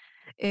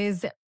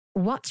 is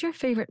what's your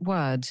favorite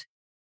word?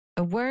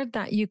 A word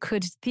that you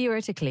could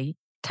theoretically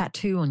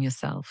tattoo on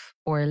yourself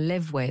or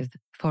live with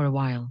for a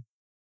while.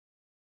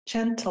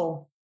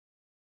 Gentle.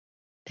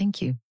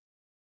 Thank you.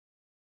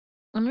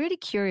 I'm really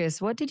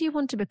curious. What did you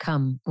want to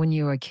become when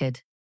you were a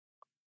kid?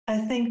 I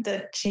think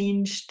that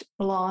changed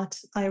a lot.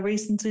 I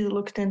recently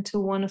looked into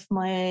one of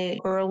my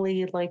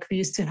early, we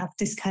used to have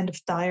these kind of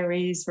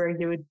diaries where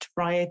you would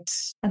write,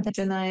 and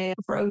then I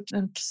wrote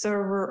an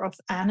observer of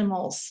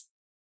animals.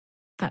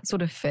 That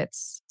sort of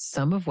fits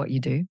some of what you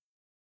do.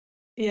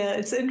 Yeah,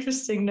 it's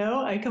interesting.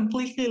 No, I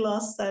completely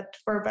lost that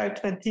for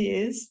about 20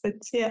 years, but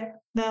yeah,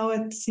 now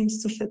it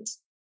seems to fit.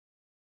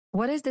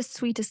 What is the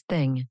sweetest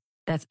thing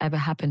that's ever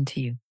happened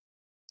to you?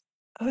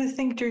 Oh, I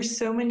think there's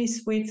so many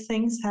sweet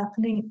things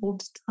happening all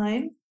the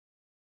time.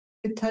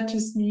 It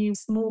touches me,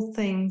 small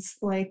things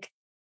like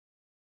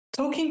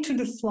talking to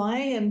the fly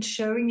and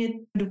showing it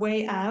the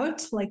way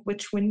out, like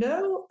which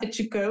window it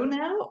should go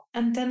now.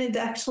 And then it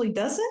actually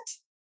does it.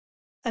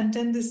 And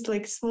then this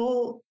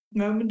small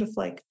moment of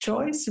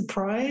joy,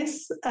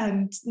 surprise,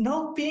 and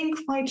not being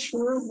quite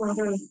sure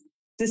whether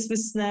this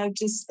was now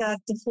just that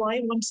the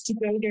fly wants to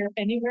go there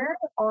anywhere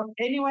or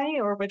anyway,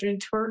 or whether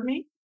it hurt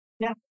me.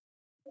 Yeah.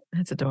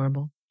 That's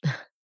adorable.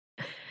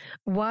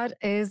 What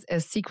is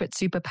a secret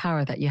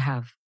superpower that you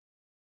have?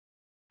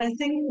 I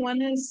think one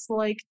is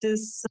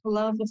this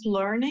love of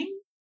learning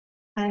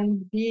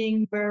and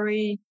being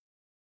very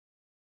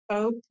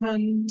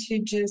open to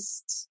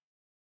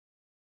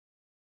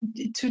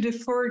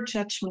defer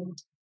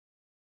judgment.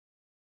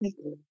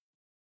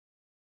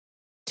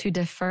 To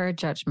defer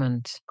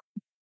judgment.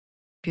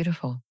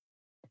 Beautiful.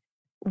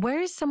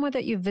 Where is somewhere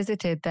that you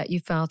visited that you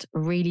felt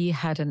really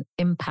had an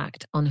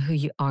impact on who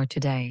you are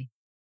today?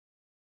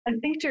 I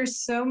think there's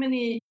so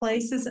many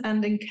places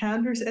and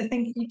encounters. I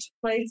think each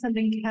place and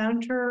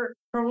encounter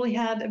probably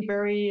had a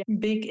very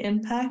big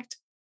impact.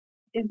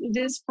 It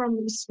is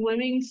from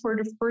swimming for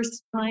the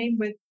first time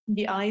with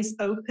the eyes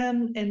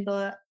open in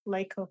the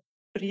Lake of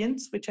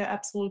Briens, which I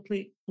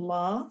absolutely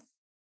love.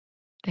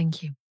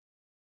 Thank you.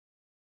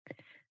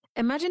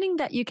 Imagining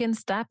that you can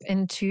step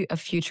into a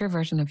future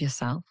version of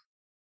yourself,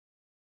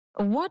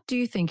 what do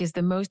you think is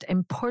the most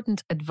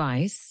important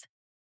advice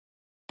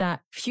that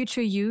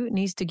future you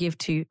needs to give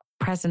to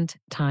present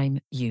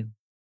time you?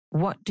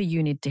 What do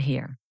you need to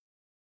hear?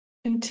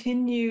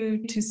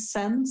 Continue to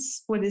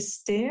sense what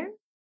is there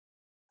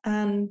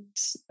and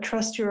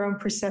trust your own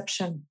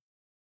perception.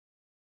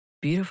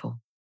 Beautiful.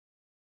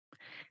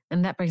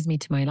 And that brings me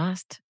to my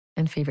last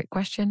and favorite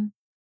question.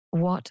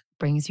 What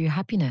brings you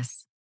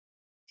happiness?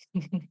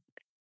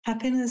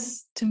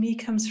 Happiness to me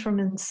comes from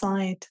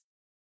inside.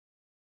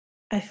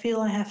 I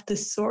feel I have the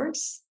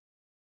source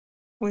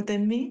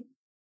within me,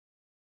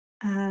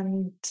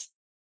 and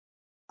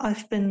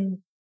I've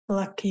been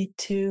lucky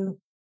to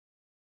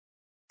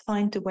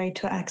find a way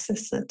to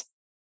access it.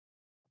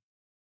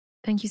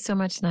 Thank you so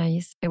much,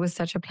 Anaïs. It was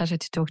such a pleasure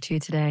to talk to you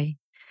today.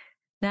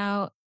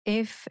 Now,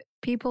 if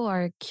people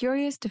are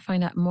curious to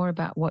find out more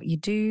about what you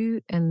do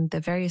and the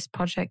various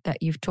projects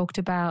that you've talked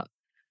about,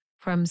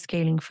 from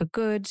Scaling for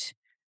Good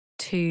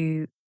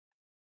to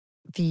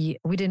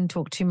we didn't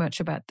talk too much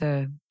about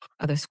the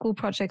other school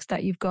projects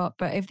that you've got,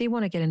 but if they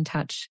want to get in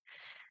touch,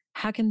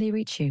 how can they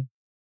reach you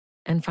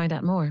and find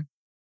out more?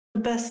 The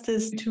best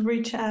is to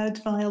reach out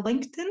via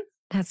LinkedIn.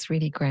 That's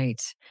really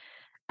great.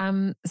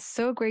 I'm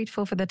so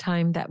grateful for the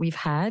time that we've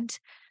had.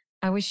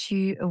 I wish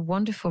you a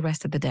wonderful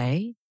rest of the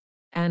day,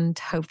 and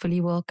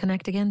hopefully we'll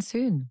connect again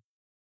soon.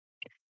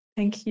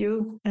 Thank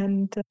you.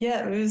 And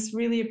it was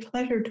really a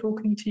pleasure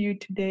talking to you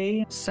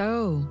today.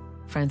 So,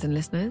 friends and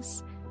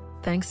listeners,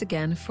 thanks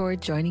again for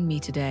joining me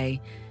today.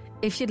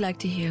 If you'd like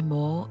to hear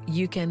more,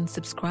 you can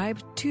subscribe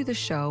to the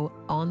show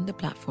on the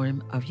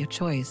platform of your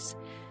choice.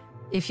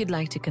 If you'd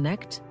like to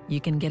connect, you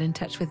can get in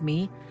touch with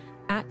me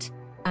at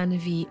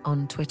Annevi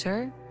on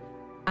Twitter,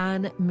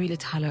 Anne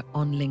Mühletaler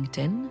on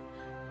LinkedIn,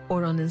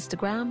 or on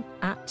Instagram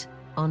at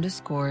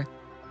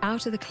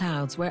 _out of the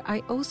clouds, where I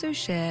also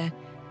share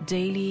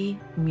daily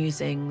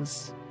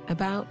musings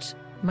about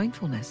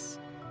mindfulness.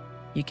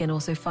 You can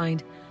also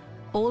find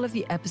all of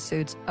the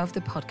episodes of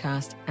the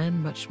podcast and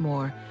much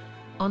more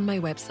on my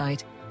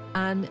website,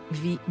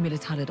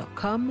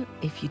 annevmühletaler.com.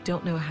 If you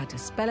don't know how to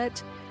spell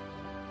it,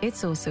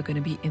 it's also going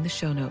to be in the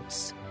show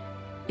notes.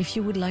 If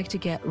you would like to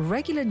get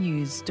regular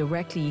news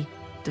directly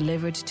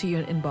delivered to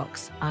your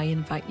inbox, I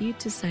invite you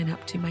to sign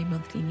up to my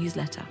monthly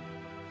newsletter.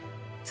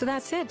 So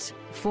that's it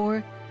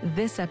for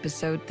this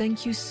episode.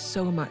 Thank you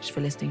so much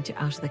for listening to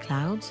Out of the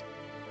Clouds.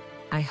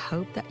 I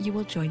hope that you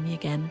will join me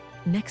again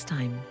next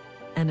time.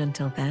 And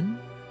until then,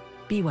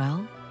 be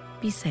well,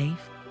 be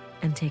safe,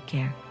 and take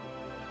care.